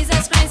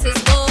 Jesus Christ is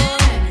born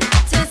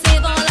to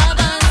save all of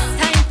us.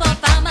 Time for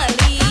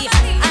family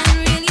and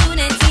real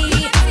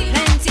unity.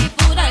 Plenty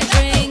food and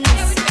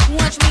drinks.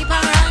 Watch me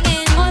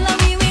paranging. All of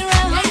we real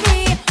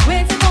hungry.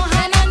 Waiting for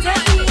hand and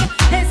turkey.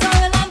 It's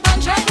all and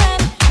punch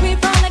again. We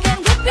frolic again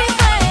with big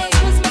ways.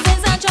 Christmas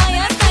is a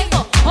joyous time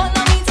for all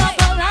of we top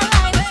all our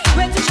line.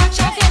 When to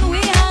check in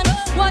we hand.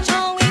 Watch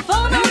how we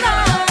phone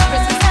around.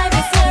 Christmas time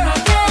is here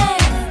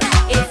again.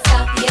 It's the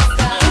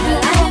fiesta. The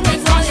lion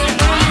makes all your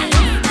friends.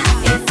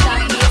 It's the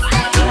fiesta.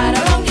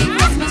 Gather around the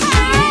Christmas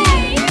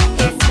tree.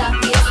 It's the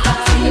fiesta.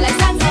 Be like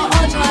Santa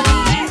or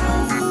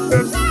Charlie.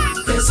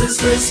 This is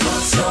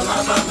Christmas, y'all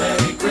have a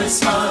Merry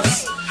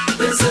Christmas.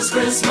 This is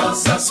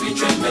Christmas, a sweet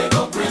drink make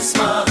up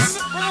Christmas.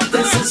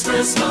 This is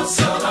Christmas,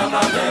 y'all have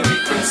a Merry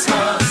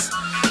Christmas.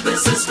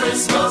 This is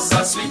Christmas,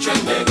 a sweet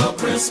drink make up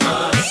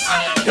Christmas.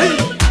 Hey.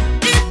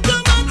 It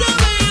don't matter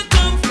where you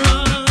come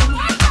from.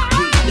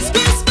 It's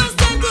Christmas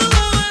time to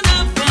go and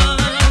have fun.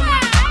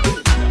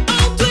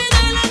 Out with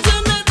islands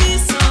under the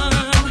sun.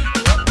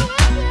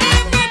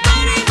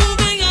 Everybody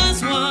moving as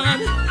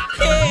one.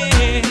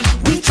 Hey.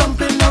 We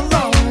jumping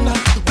around,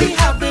 we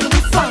having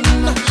fun,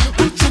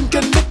 we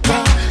drinking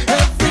liquor,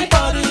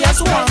 everybody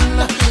as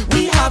one.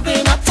 We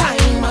having a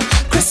time,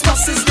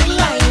 Christmas is the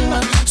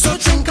lime, so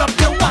drink up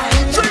your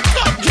wine. Drink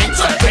up,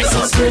 This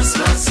is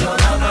Christmas,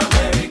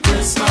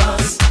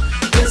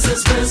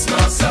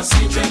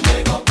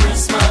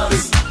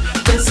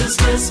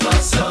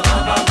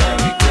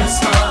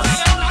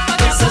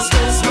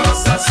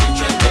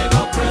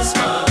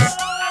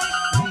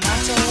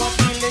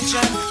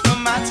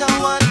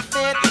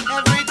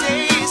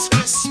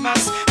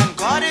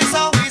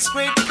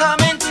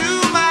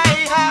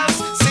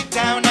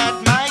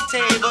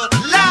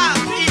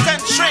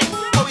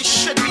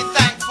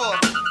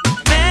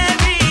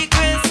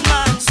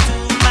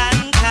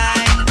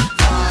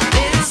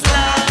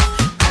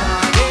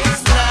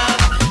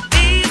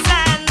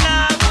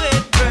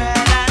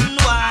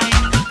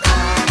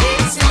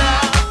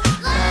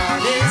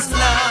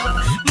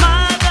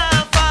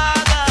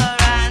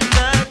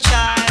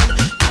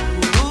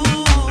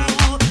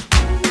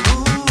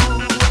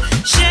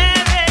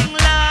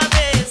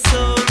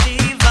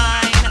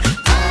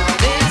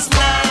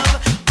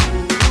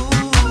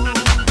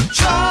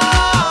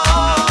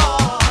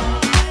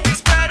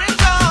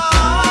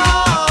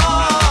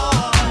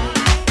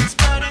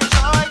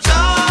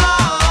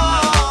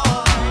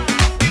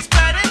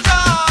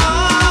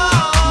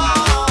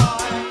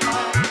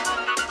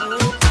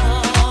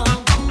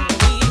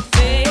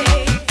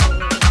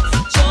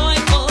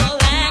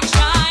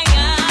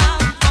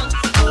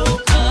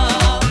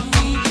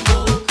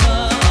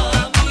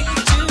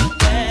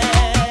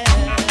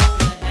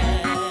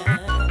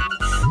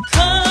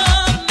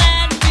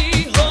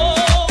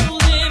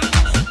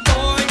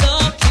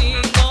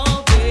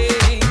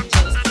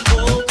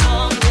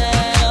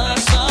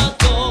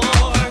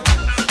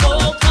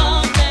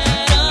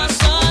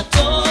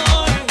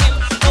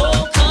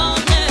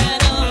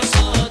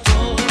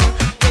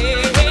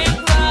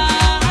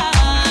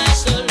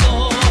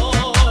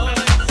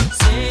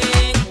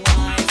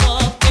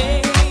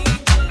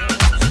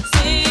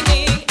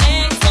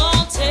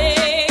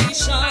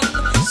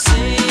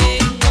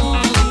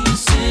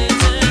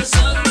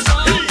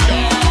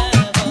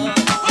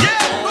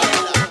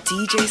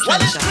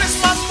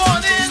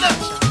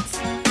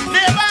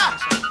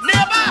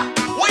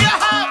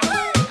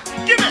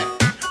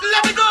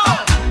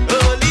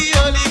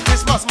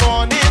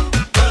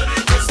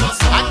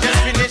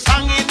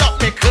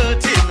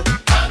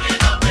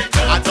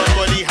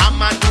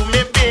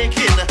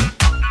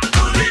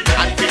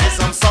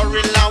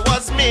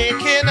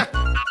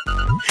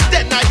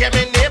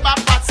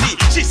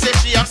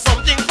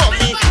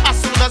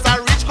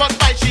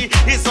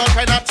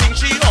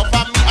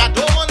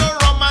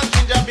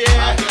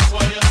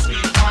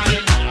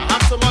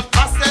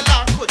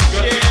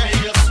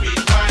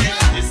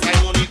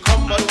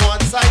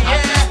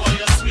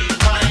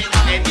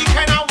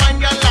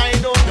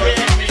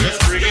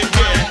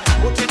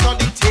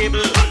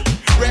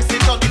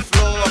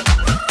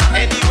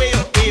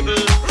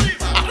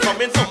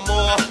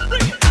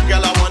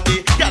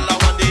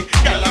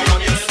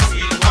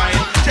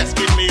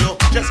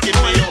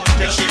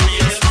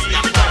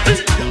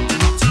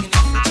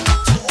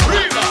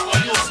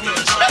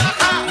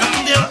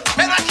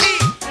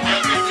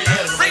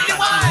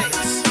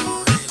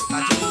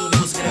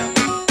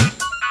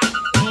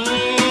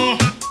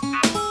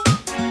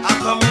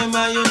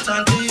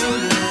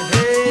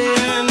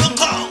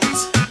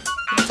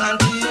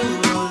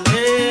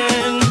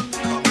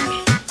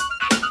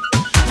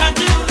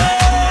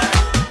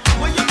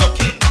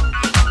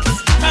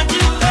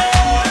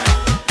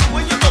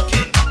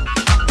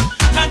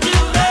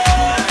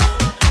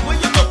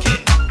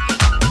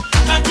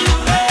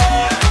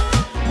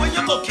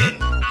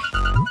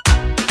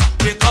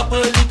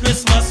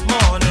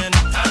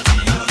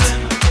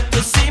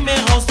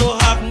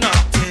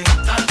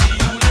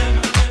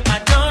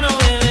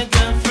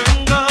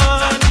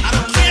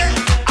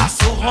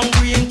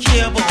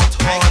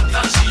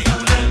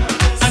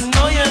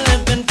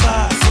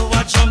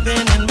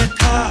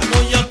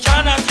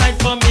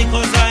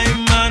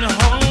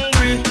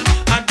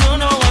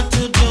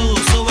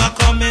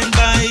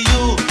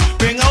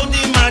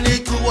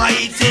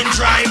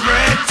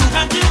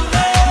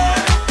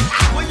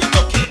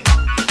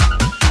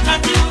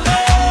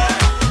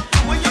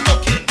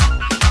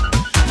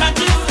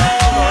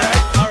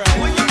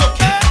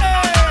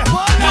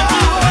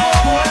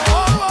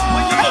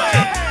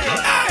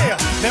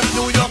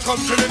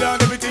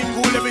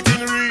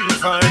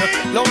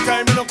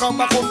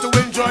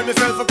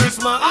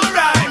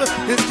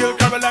 This girl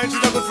Caroline,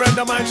 she's a good friend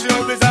of mine. She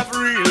always have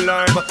real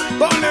life.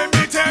 But let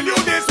me tell you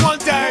this one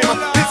time.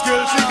 This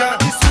girl, she got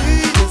the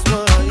sweetest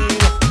wine.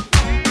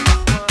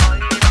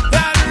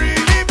 That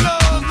really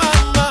blows my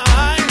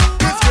mind.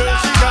 This girl,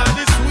 she got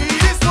the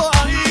sweetest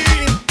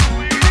wine.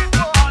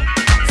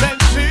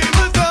 Send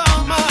shivers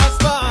down my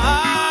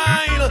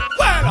spine.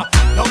 Well,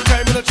 long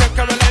time in a check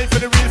Caroline for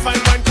the real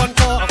fine wine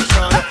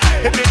concoction.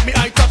 It make me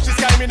eye touch the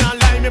sky, me not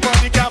lie, me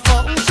body can't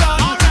function.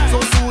 So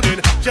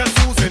soothing, just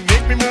oozing,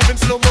 make me move in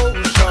slow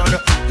motion.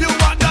 You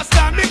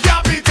understand me,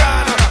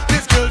 Capitan?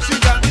 This girl, she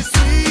got the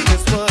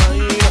sweetest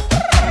wine.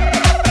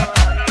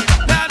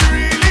 That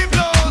really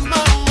blows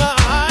my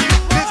mind.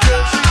 This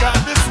girl, she got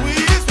the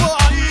sweetest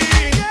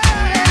wine.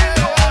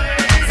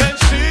 Send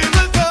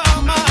shivers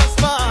down my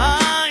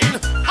spine.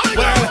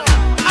 Well,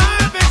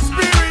 I've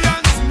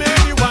experienced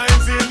many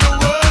wines in the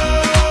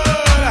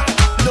world,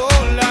 no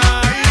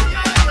lie.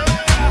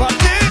 But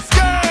this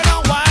girl, a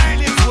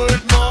wine is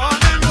worth more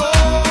than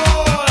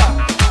gold.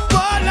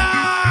 But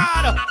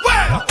Lord,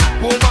 well,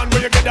 woman,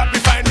 where you get that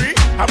refinery?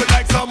 I would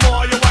like some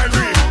more your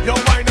winery. Your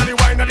wine and the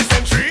wine of the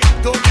century.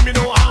 Don't give me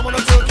no harm on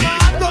a turkey.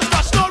 No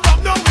scotch, no rum,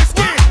 no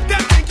whiskey.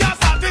 Them things can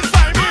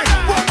satisfy me.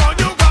 Woman,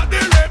 you got the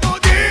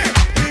remedy.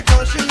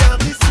 Because she have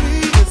the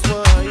sweetest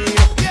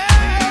wine.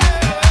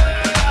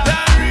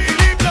 That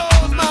really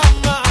blows my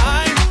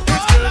mind.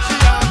 This girl, she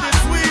have the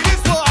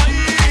sweetest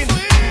wine.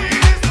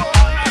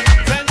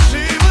 Then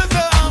she was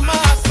on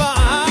my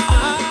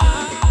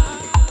spine.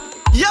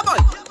 Yeah, boy.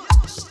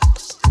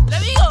 Let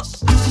me go.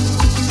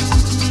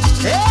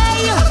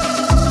 Hey,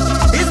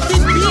 it's the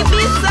BB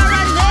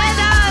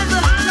Serenaders.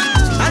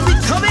 And we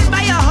coming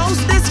by your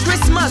house this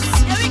Christmas.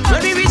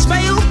 When we reach by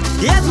you,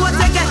 here's what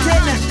you're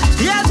getting.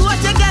 Here's what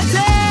you're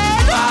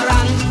getting.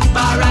 Barang,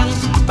 barang,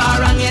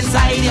 barang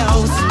inside your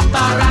house.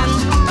 Barang,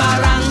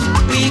 barang,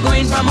 we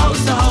going from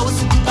house to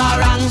house.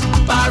 Barang,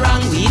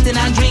 barang, we eating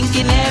and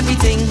drinking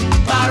everything.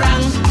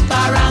 Barang,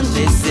 barang,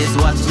 this is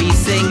what we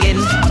singing.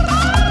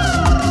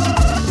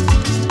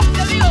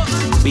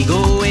 We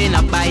going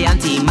up by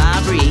Auntie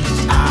Mabry.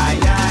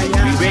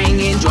 We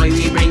bringing joy,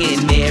 we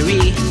bringing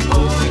Mary.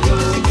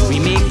 We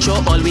make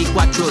sure all we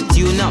quattro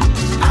tune up.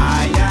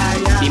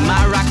 The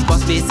Marac,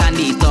 Boss Bass and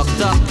the Tok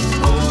Tok.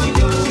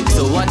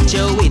 So what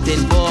you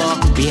waiting for?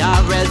 We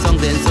have real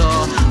songs in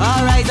store.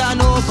 Alright,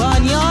 and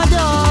open your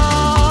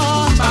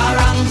door.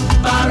 Barang,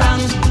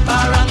 barang,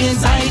 barang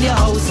inside your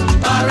house.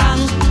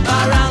 Barang,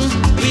 barang,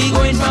 we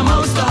going from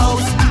house to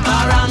house.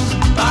 Barang,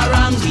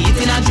 barang, we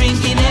eating and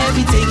drinking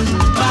everything.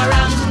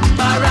 Barang,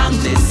 barang,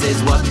 this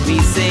is what we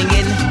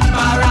singing.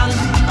 Barang,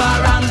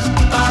 barang,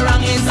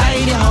 barang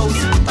inside your house.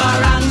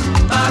 Barang,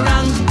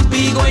 barang,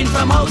 we going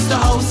from house to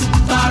house.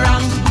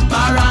 Barang,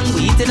 barang,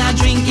 we eating and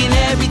drinking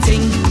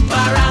everything.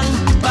 Barang,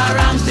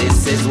 barang,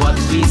 this is what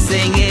we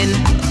singing.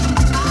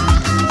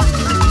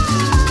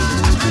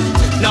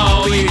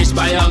 Now we reach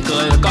by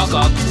Uncle Cock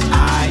Up.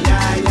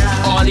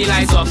 All the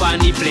lights off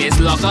and the place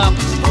lock up.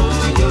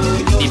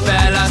 The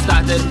fella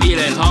started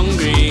feeling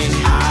hungry,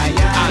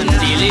 and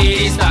the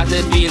lady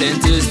started feeling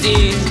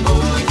thirsty.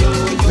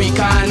 We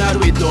cannot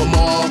wait no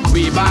more.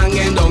 We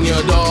banging down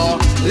your door.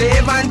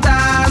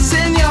 Levanta,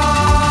 senor.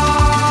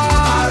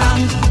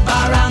 Barang,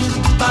 barang,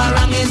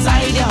 barang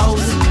inside your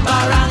house.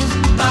 Barang,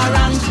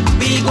 barang,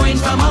 we going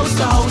from house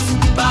to house.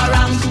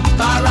 Barang,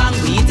 barang,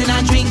 we eating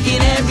and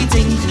drinking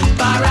everything.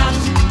 Barang,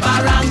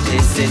 barang,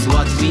 this is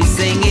what we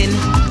singing.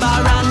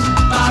 Barang,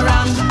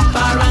 barang,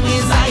 barang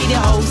inside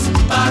your house.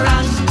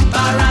 Barang,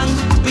 barang,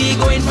 we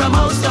going from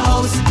house to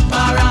house.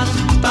 Barang,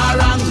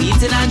 barang, we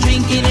eating and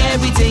drinking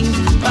everything.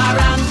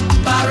 Barang,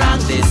 barang,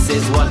 this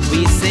is what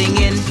we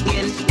singing.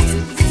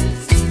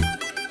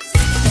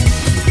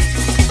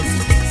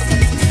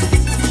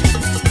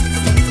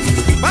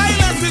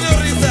 Baila,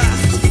 señorita.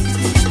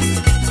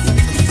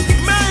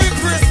 Merry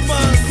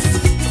Christmas.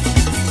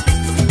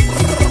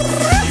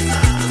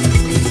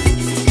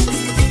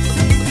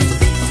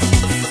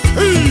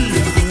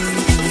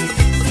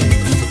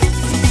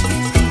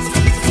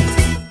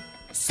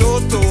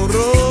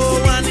 Sotoro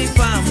and the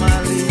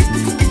family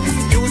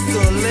used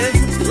to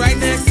live right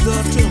next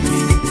door to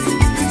me.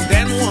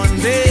 Then one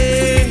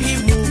day he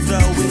moved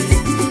away,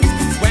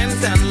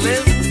 went and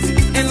lived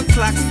in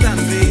Claxton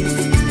Bay.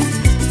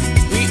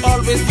 We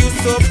always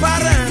used to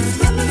party,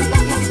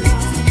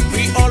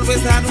 we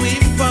always had we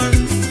fun.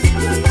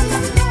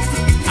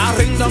 A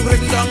ring dong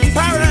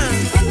parent.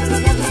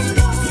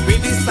 We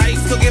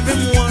decided to give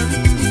him one,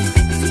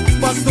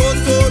 but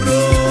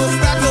Totoro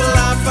started to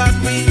laugh at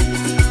me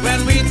when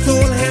we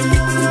told him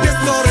this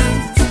story.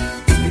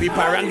 We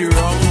parent the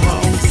wrong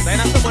house. Then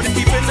after somebody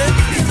keeping it,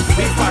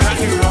 we parent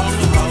the wrong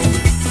house.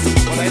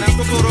 But then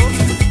after Totoro,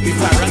 we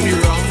parent the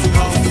wrong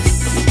house.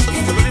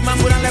 So the man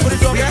would have left with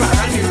the dog. We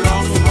parent the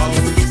wrong house.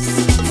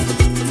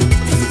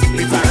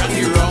 We parent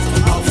the wrong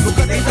house. Look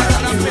at this,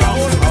 parent the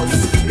wrong house.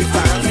 We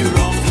parent the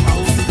wrong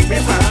house. We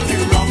parent the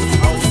wrong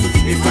house.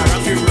 We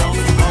parent the wrong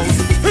house.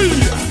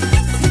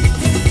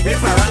 We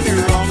parent the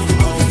wrong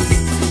house.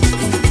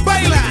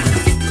 Baila,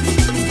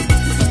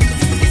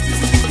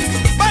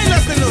 baila,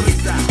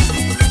 señorita.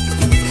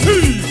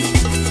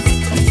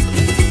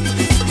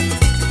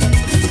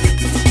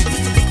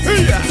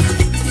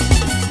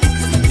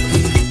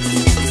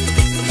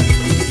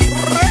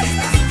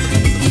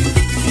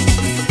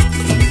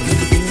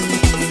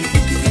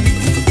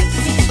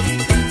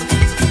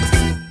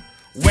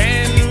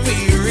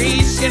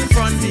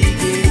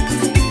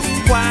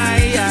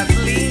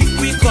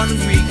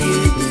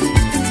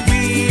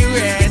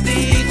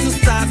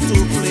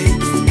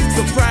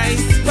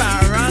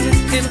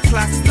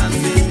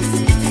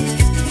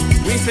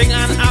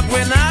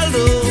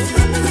 Guinaldo.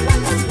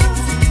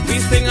 We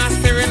sing a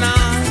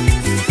Serenade.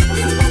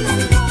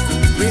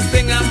 We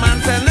sing a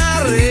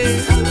Mantanare.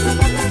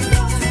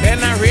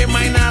 And a Ray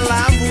Minor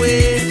Love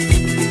Way.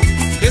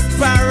 This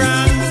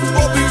parang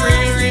go be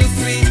real, real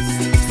sweet.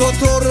 So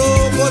Toro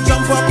go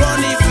jump up on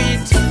the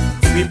feet.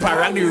 We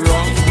parang the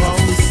wrong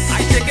house. I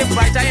take it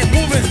right, I ain't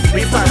moving.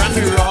 We parang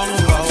the wrong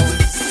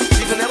house.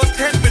 She can never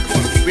tell me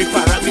what. We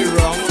parang the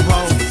wrong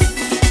house.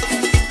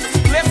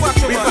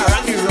 We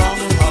parang the wrong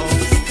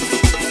house.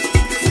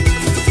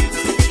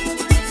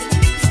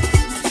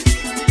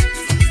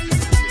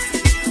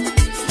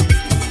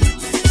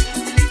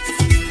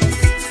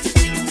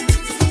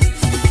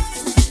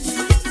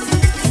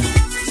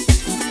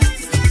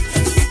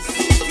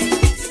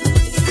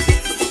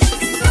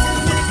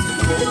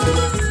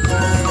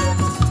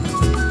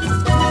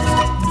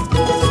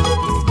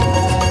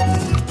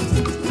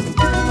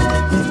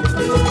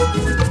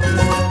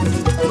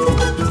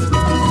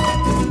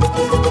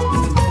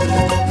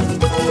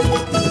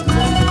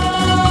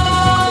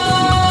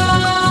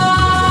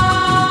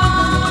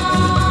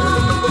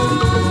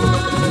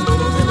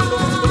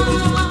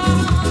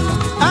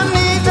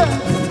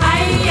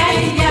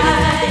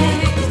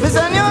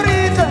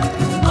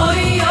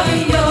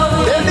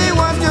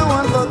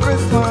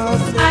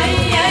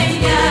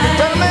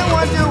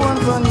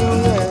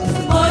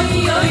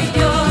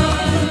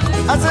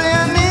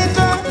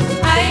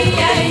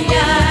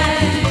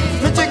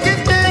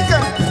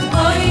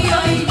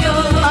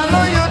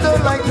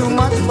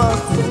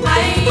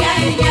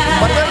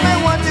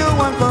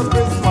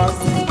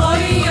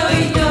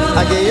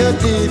 I get your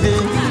TV,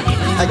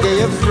 I get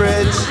your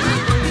fridge,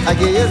 I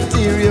get your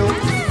stereo,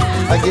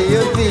 I get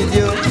your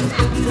video,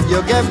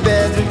 you get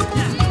bed,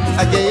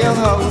 I get your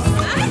house,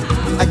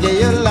 I get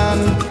your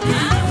land,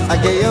 I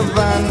get your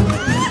van.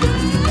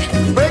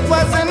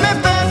 Breakfast in my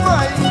bed,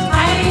 boy.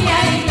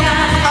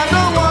 I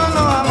don't want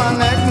no have my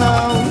neck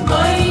now.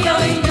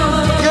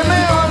 Give me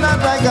all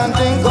that I can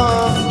think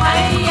of.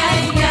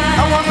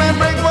 I want my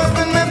breakfast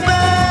in my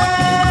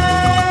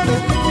bed.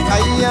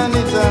 I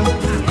need them.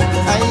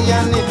 I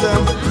need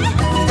them,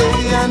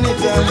 I need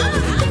them,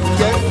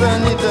 yes I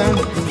need them,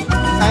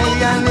 I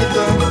need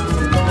them,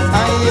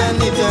 I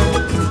need them,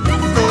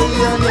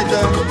 I need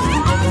them,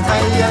 I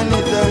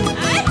need them.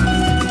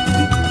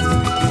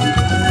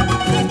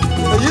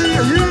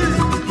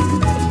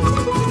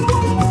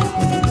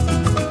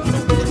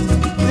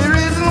 The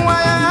reason why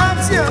I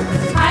ask you,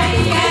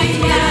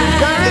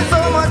 there is so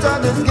much I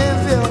just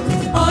give you,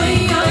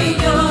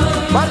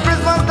 but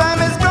Christmas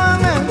time is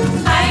coming,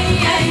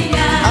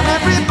 and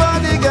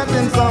everybody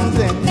getting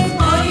something.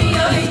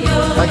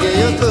 I get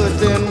your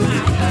curtain,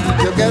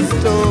 you get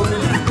stove,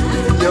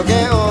 you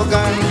get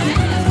organ,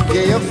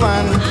 get your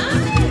fan,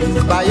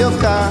 buy your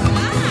car,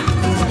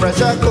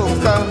 pressure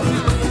cooker,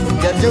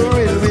 get your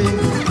railway,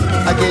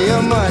 I get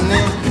your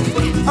money.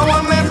 I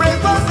want my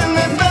breakfast in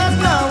my bed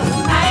now.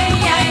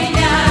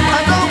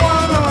 I don't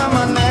want no on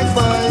my neck,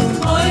 boy.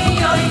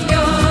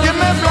 Give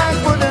me black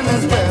pudding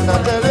instead, I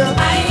tell you.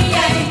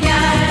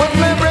 Put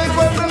my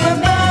breakfast in my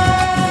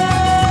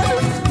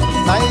bed.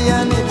 I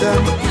need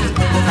them.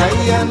 I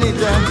need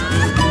them,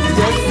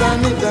 yes I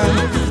need them,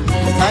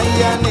 I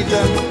need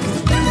them,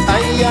 I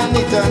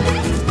need them,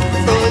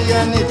 oh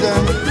I need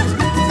them,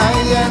 I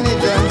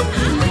need them,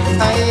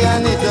 I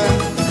need them.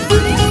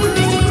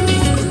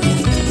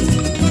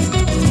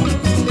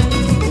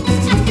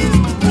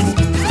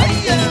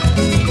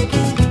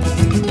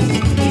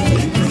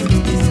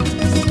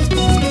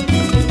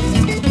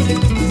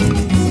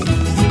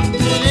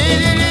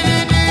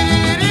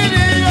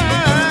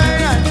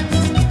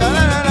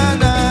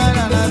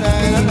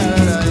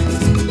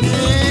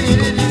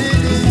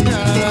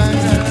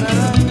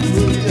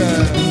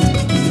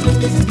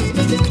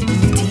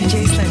 DJ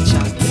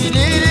Slingshot.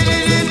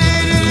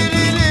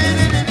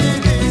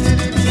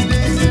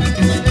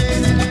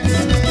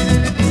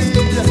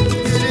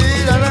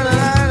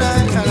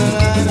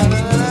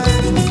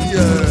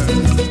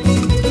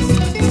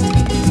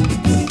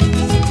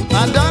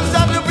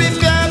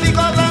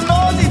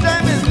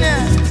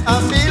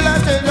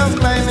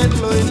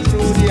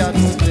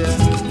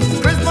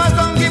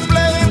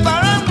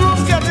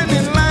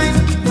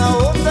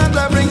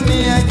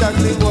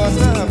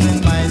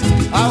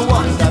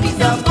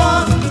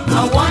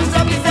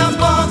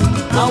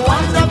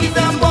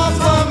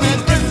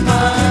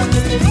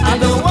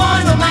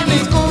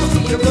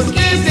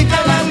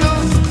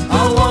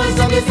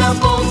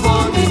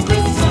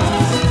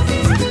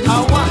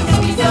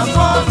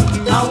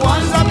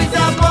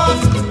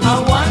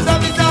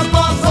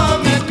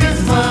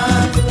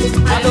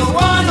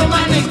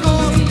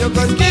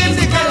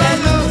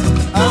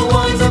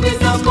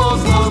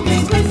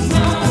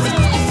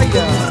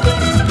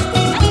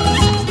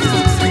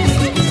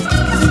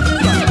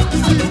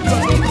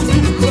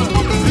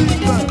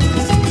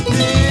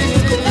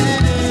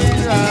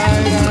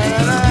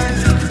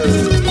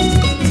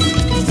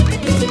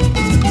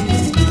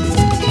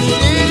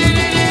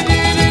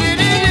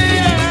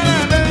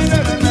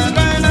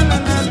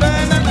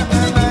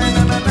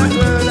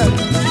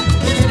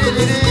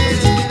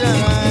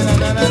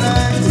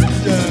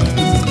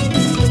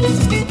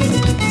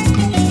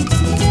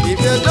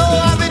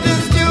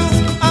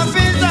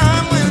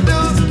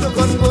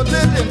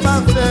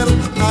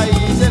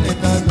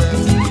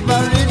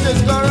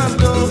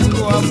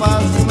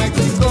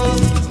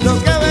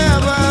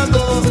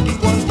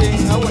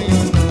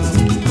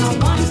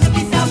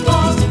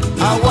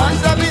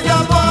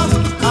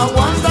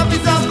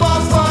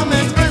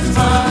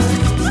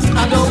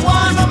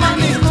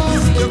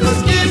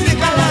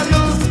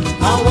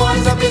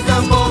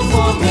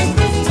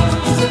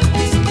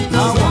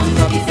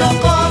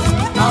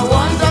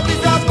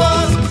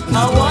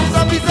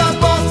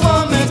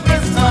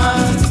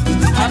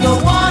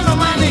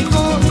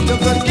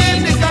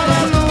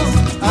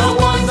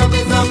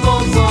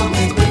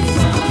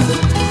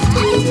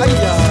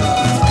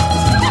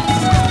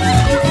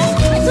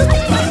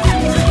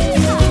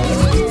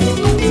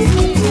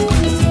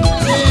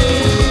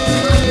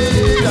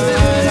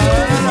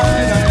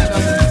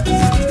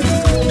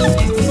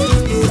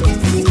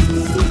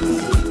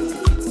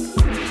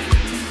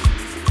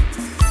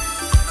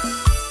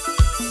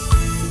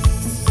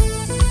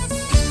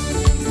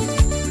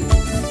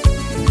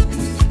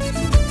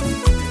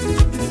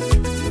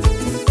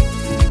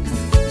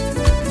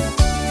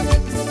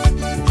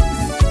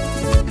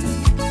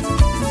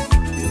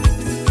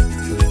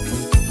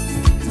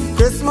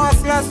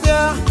 Christmas last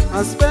year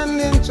I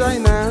spent in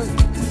China.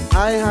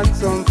 I had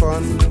some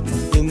fun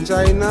in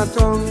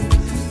Chinatown.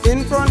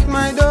 In front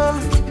my door,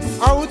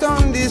 out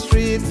on the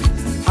street,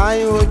 I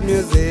heard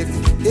music,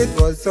 it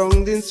was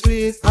sounding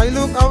sweet. I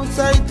look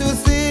outside to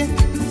see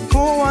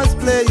who was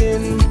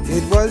playing.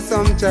 It was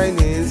some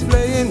Chinese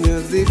playing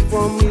music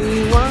for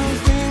me. Wang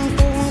sing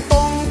boom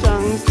bong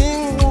chang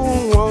sing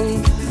boom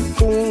wong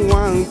boom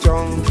wang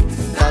chong.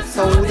 That's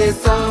how they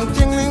song.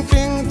 Jingling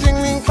ping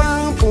jingling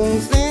pang boom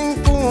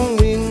sing boom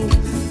wing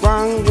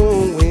wang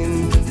boom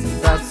wing.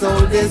 That's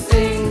how they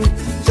sing.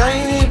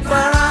 Chinese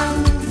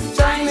parang,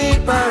 Chinese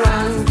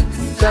parang,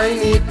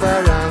 Chinese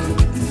parang,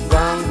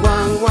 wang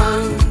wang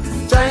wang.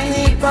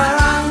 Chinese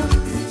parang,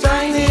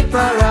 Chinese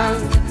parang,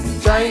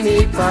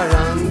 Chinese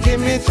parang. Give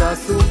me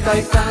just to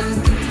Taiwan.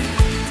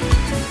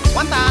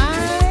 One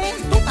time,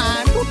 two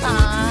time, two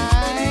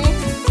time.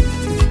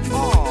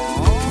 Oh.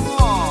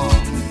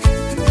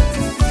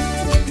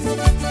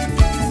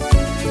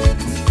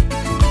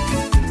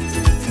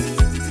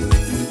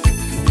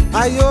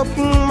 I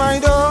open my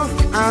door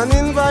and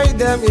invite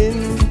them in.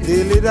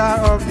 The leader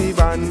of the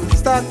band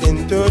start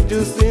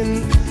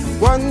introducing.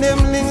 One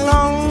name Ling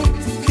Long,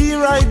 he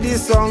write the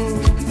song.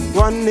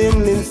 One name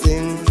Lin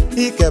Sing,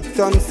 he kept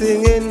on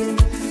singing.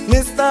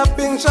 Mr.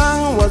 Ping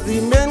Chang was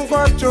the main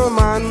quattro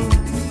man.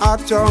 Ah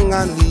Chong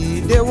and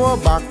Lee, they were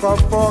back up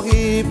for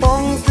he.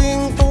 Pong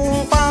sing,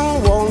 pong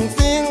pang, wong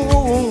sing,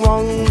 wong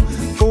wong,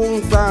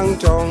 pong pang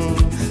chong.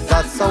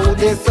 That's how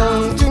they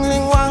sung.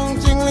 Jingling wang,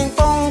 jingling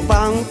pong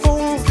pang,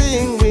 pong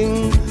sing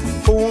wing,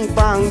 pong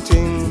pang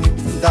ching.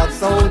 That's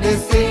how they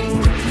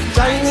sing.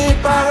 Chinese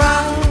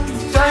parang,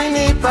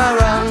 Chinese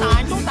parang,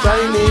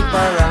 Chinese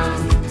parang,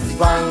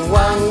 wang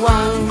wang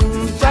wang.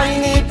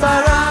 Chinese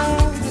parang,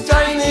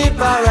 Chinese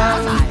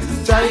parang,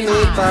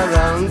 Chinese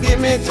parang. Give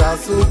me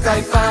just to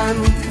Taiwan.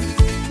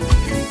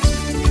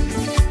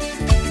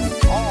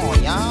 Oh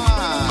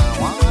yeah,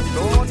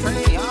 1, 2,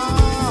 3, oh.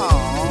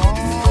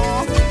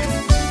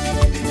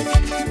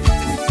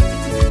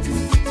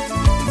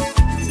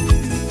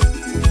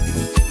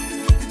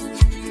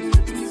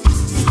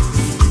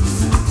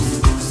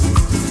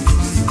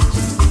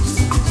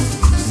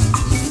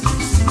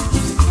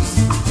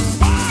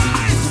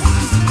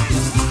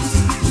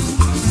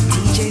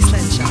 DJ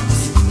Slingshot.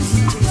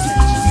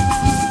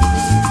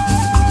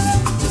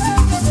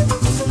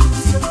 DJ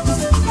Slingshot.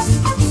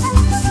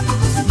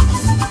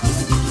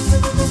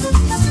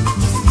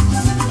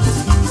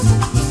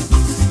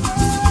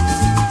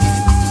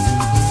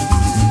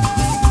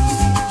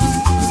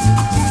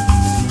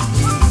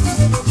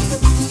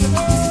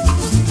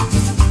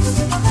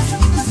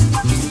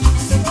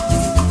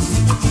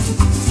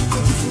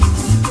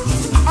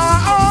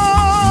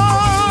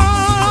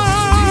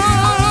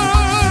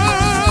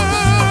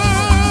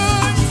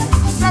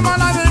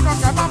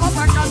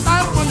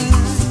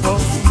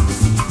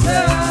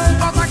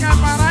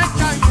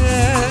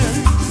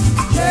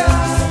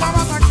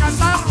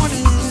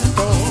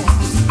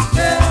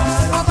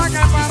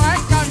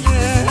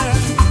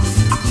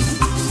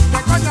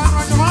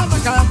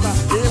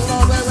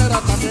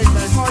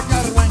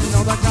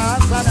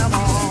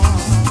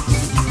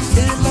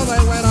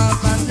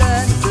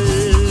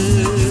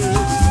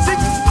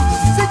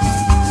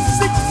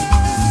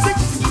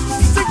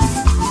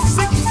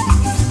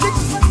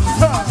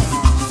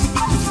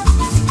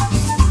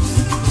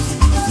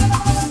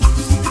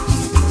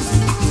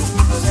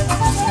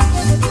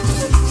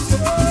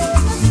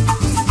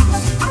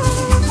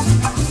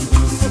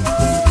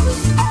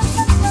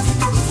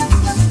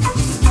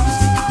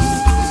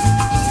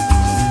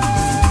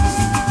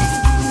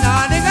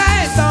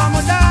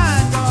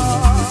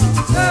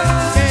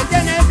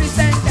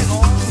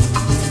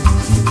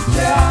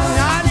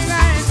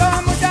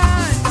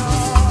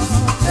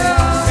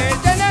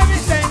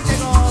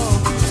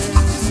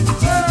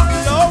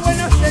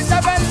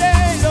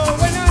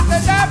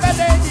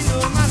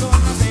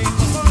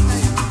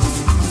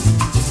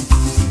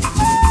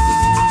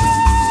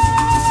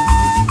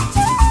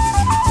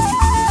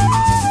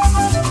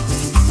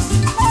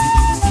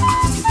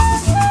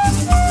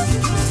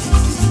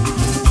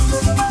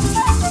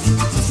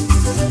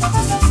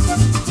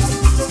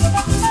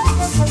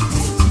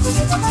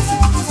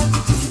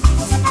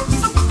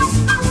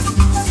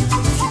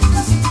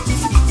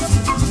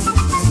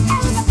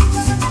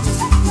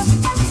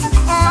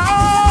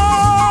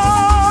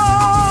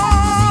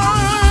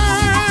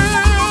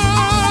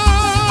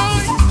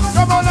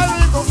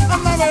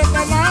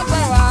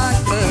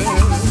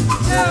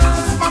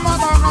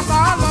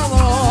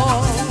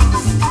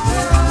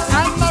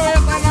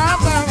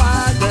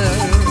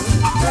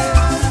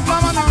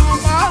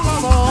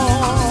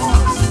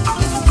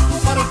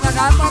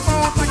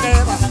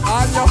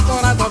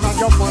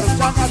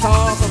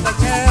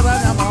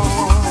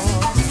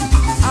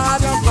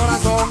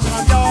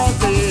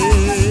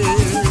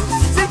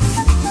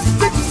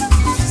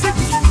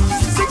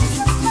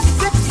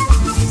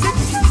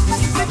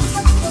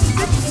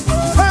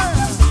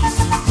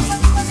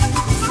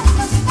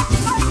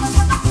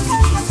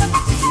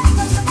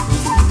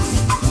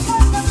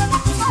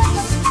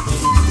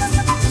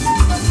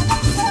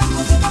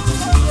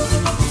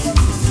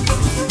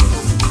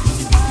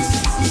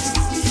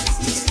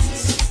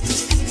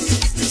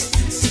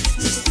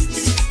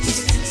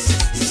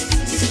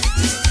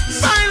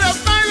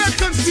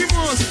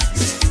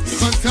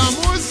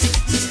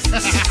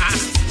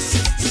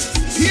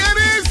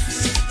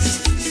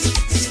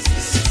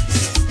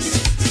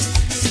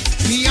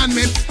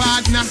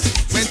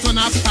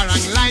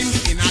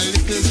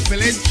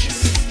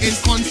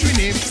 country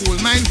named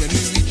Coalmine. When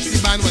we reached the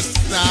band was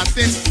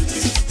starting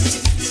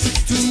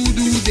to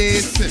do their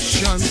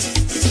session.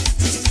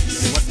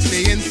 Was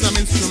playing some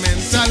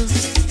instrumental.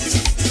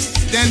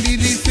 Then the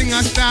lead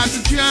singer start to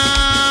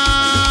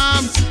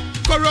jam.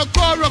 Koro,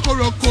 koro,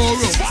 koro,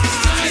 koro.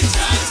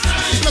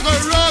 Logo,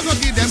 rogo,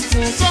 give them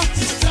coco.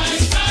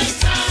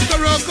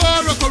 Koro,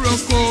 koro, koro,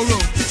 koro.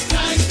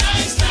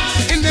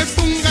 In the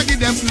bunga,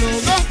 give them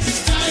logo.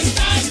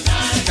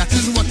 That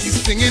is what he's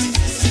singing.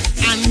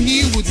 And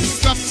he wouldn't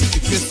stop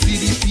if you see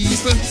the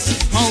people.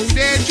 How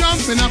they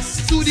jumping up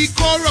to the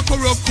koro,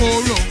 koro,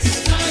 koro.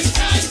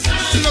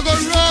 Logo,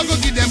 rogo,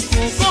 give them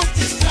coco.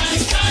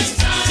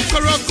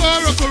 Koro,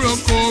 koro, koro,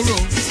 koro.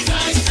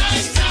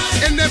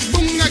 In the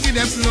bunga, give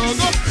them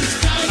logo.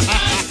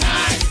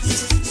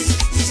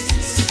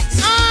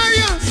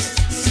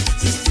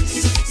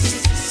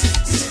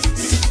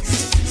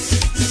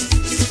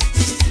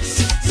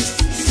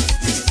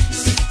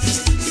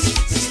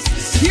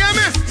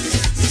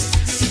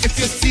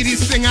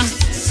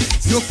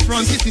 You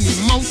front it in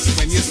your mouth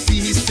when you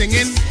see me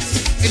singing.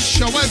 It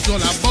showers all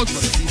about,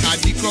 but see how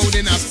the crowd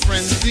in a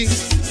frenzy.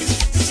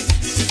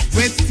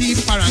 With the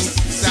parang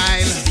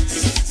style,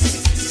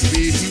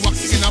 baby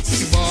walking up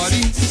the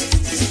body.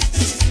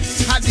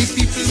 Had the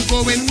people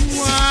going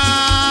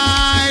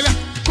wild.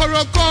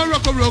 Koro, koro,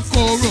 koro,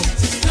 koro.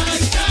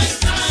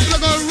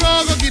 Logo,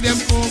 rogo, give them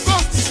coco.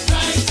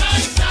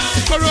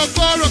 Koro,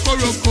 koro,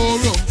 koro,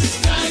 koro.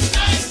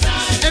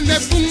 And the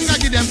bunga,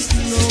 give them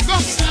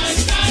logo.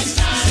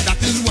 That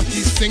is what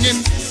he's singing,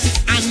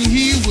 and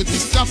he wouldn't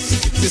stop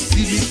if you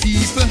see the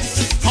people,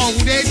 how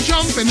they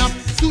jumping up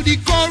to the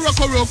koro,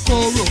 koro,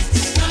 koro.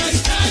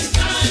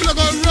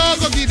 Logo,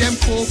 rogo, give them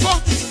coco.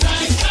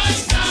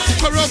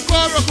 Koro,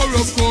 koro,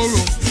 koro,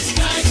 koro.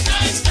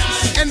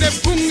 And the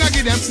bunga,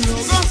 give them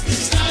logo.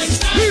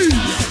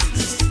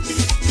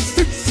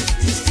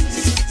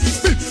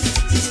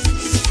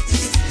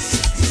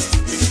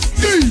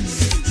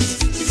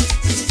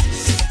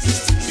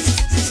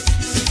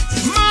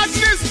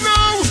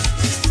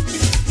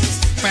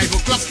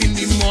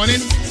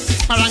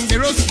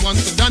 Parangeros want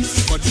to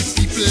dance, but the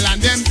people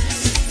and them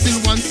still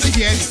want to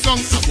hear the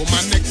song. A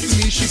woman next to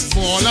me, she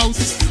ball out.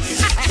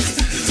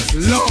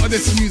 Lord,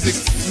 this music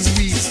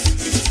sweet.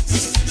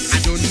 I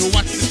don't know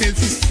what it is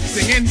he's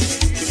singing,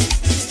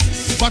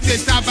 but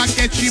it's have a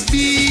catchy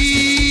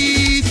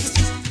beat.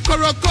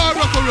 Koro,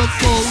 koro, koro,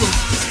 koro.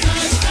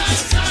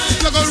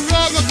 Logo,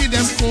 rogo, give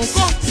them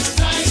coco.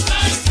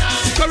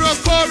 Koro,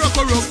 koro,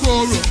 koro,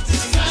 koro.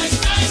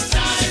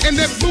 And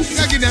the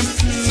bunga, give them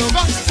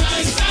lover.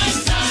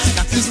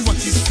 This is what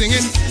he's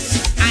singing,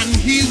 and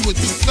he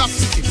wouldn't stop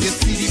if you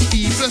see the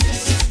people,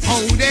 how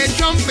they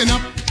jumping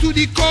up to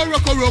the koro,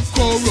 koro,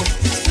 koro.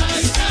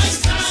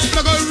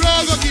 Logo,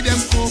 rogo, give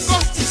them coco.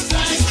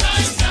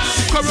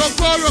 Koro,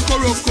 koro,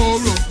 koro,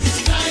 koro.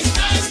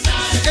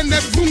 And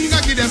the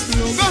bunga, give them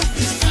logo.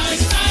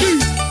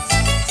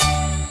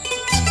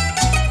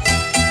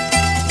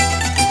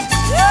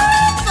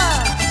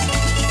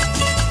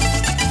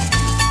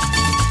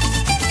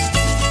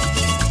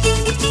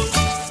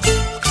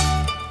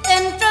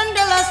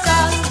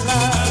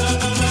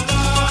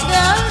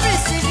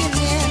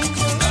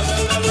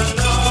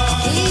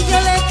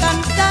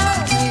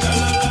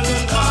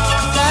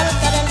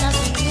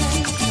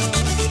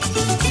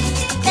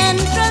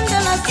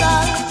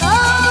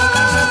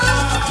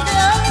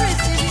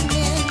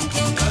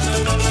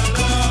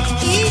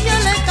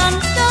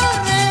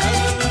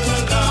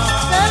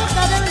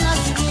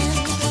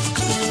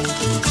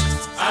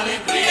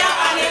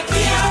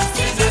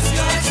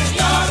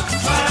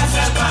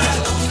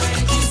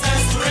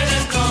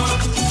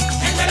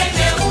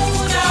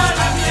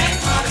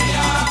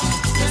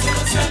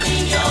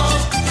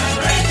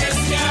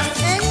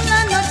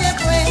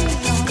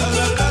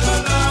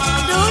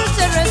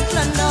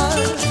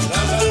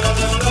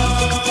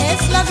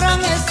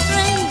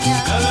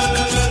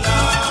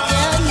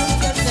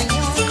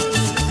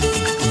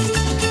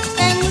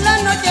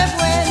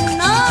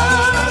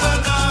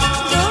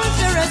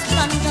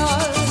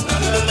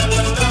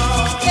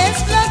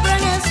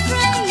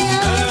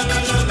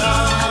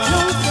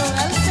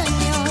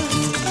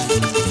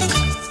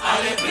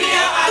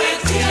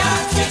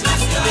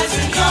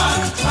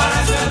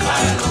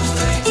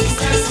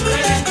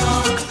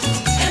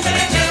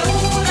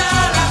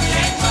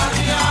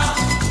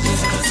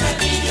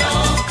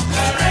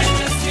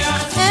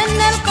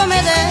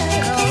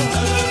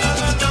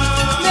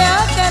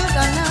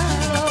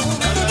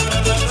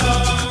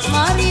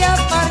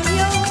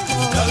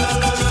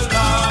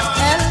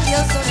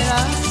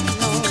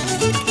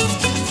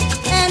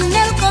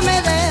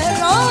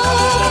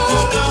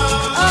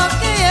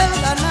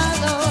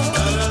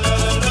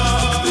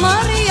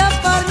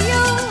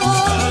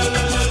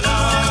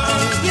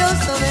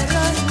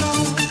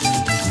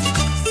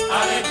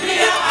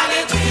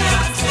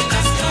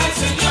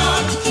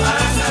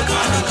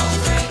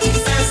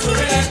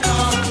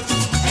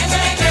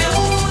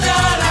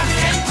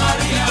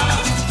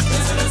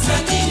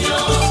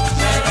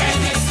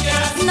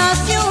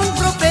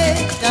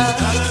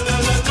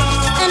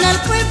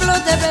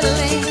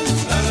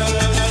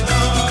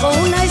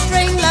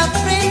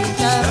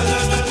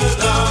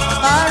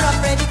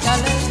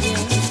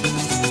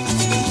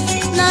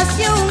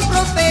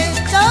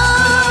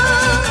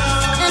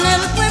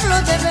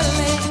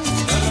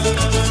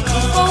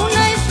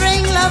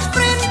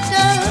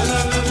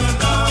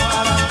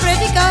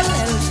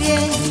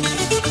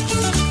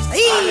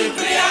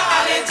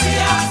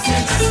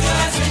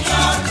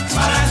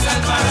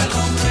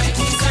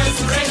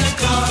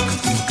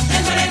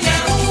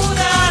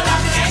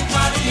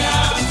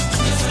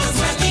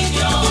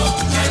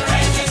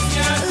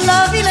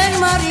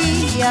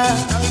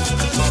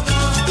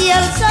 y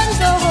el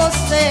Santo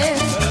José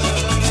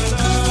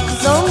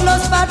son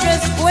los padres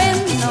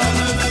buenos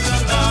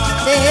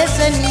de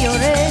ese niño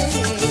rey.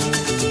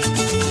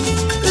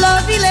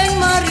 La Virgen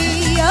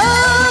María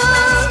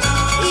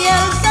y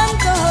el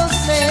Santo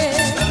José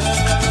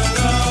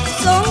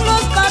son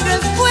los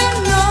padres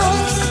buenos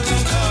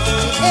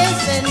de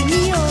ese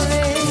niño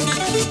rey.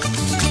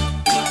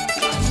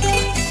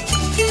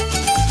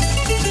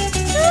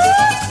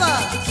 ¡Upa!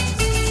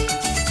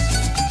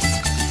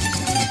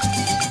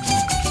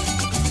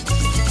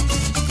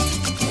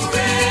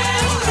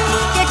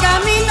 ¿Qué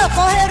camino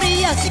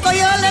cogería si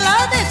cogióle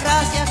la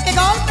desgracia? ¿Qué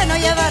golpe no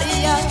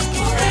llevaría?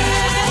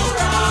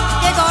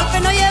 ¿Qué golpe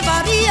no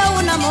llevaría?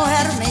 Una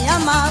mujer me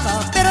llamaba,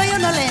 pero yo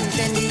no le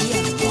entendía.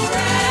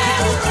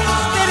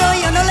 Pero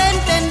yo no le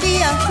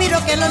entendía,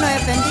 miro que lo no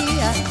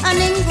defendía. A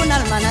ningún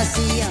alma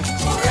nacía.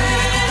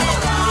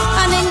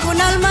 A ningún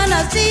alma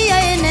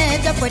nacía en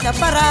esta puerta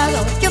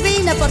parado. Yo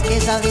vine porque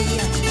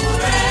sabía.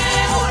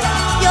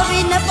 Yo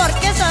vine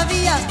porque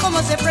sabía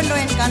cómo se prendió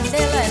en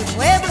candela el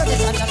pueblo de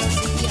Santa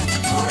Lucía.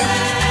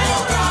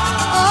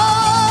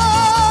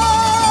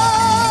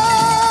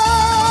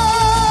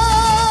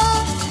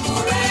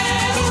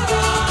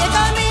 ¿Qué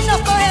camino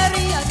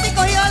cogería si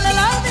cogióle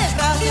la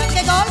desgracia?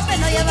 ¿Qué golpe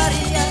no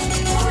llevaría?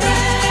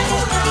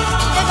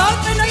 ¿Qué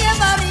golpe no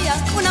llevaría?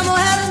 Una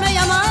mujer me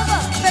llamaba,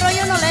 pero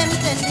yo no le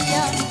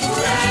entendía.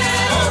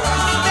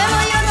 Pero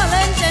yo no le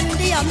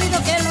entendía,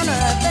 miro que él no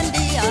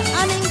defendía.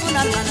 A ningún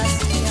alma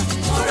nacía.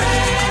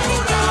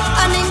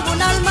 A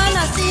ningún alma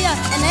nacía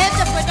en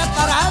este puerto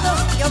parado.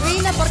 Yo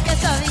vine porque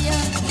sabía.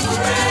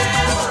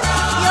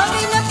 Yo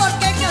vine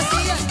porque ¿qué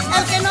hacía?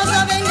 El que no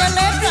sabe de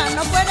letra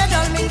no puede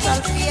dormir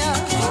al día.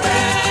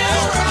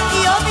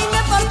 Y yo vine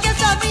porque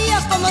sabía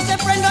cómo se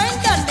prendió en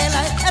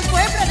candela el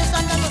pueblo de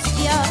Santa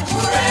Lucía.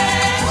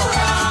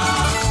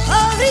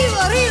 Arriba,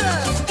 arriba.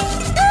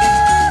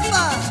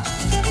 ¡Epa!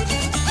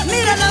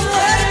 Mira, la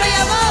mujer me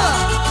llamaba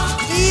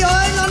y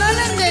hoy no la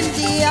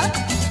entendía.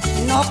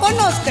 No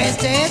conozco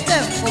esta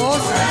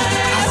esposa.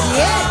 Así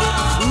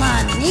es,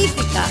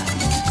 magnífica.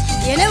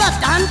 Tiene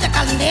bastante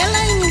candela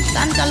en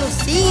Santa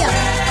Lucía.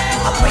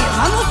 Ah,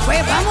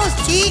 pues vamos,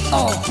 chico.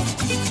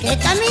 ¿Qué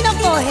camino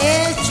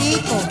coges,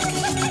 chico?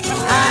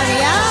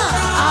 Allá,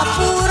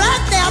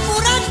 apúrate,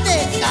 apúrate.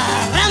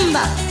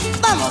 Caramba.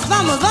 Vamos,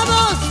 vamos,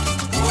 vamos.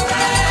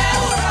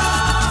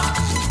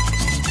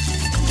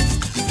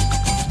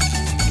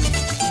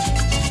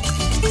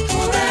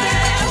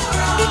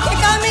 ¿Qué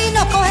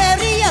camino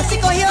cogería si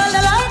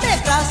cogióle la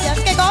desgracia?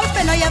 ¿Qué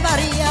golpe no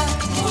llevaría?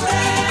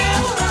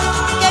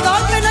 ¿Qué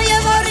golpe no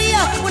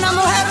llevaría? Una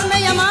mujer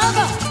me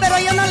llamaba, pero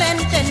yo no le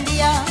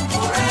entendía.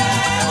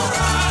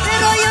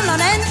 Pero yo no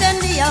le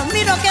entendía,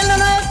 miro que él no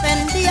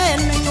defendía,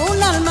 en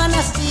ningún alma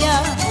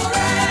nacía.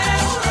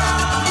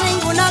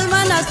 Ningún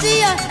alma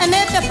nacía, en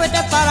este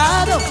puente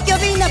parado. Yo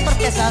vine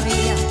porque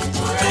sabía.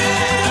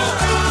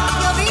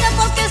 Yo vine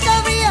porque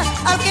sabía,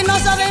 al que no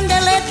saben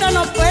de letra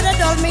no puede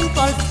dormir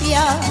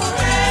porfiado.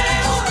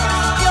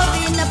 Yo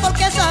vine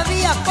porque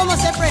sabía cómo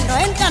se prendió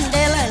en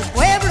candela el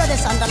pueblo de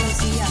Santa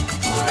Lucía.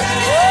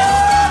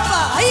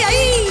 ¡Upa! ¡Ahí,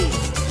 ahí!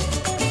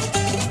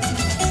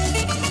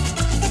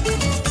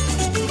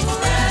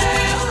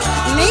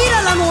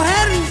 Mira, la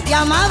mujer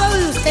llamaba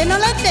y usted no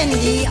la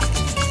entendía.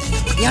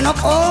 Yo no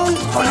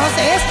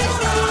conoce esto.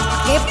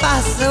 ¿Qué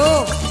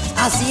pasó?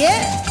 Así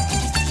es.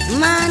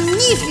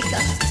 Magnífica.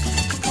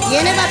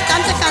 Tiene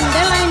bastante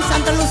candela en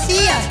Santa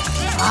Lucía.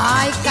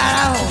 Ay,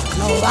 carajo.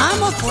 Nos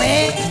vamos,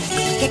 pues.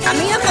 ¿Qué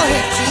camino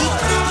coge,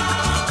 chico?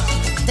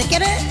 ¿Usted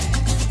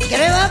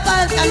quiere va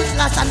para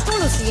la Santa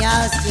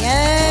Lucía? Así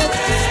es.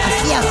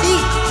 Así, así.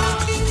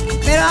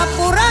 Pero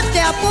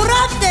apúrate,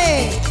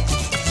 apúrate.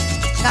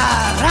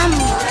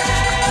 Caramba.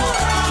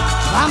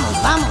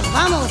 Vamos, vamos,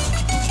 vamos.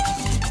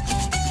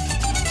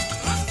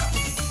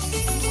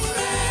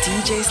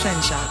 DJ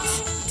Slingshot,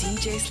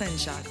 DJ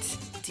Slingshot,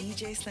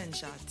 DJ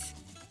Slingshot.